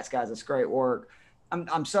 congrats, guys. It's great work.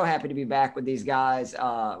 I'm so happy to be back with these guys.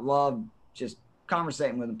 Love just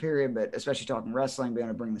conversating with them, period, but especially talking wrestling, being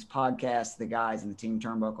able to bring this podcast to the guys in the Team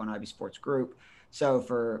Turnbuckle and IB Sports group. So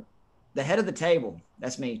for the head of the table,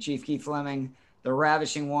 that's me, Chief Keith Fleming, the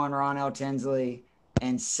ravishing one, Ron L. Tinsley,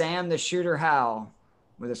 and Sam the Shooter Howell,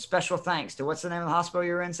 with a special thanks to, what's the name of the hospital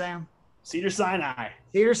you're in, Sam? Cedars-Sinai.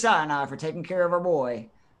 Cedars-Sinai, for taking care of our boy.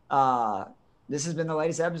 This has been the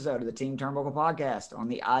latest episode of the Team Turnbuckle podcast on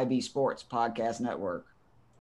the IB Sports Podcast Network.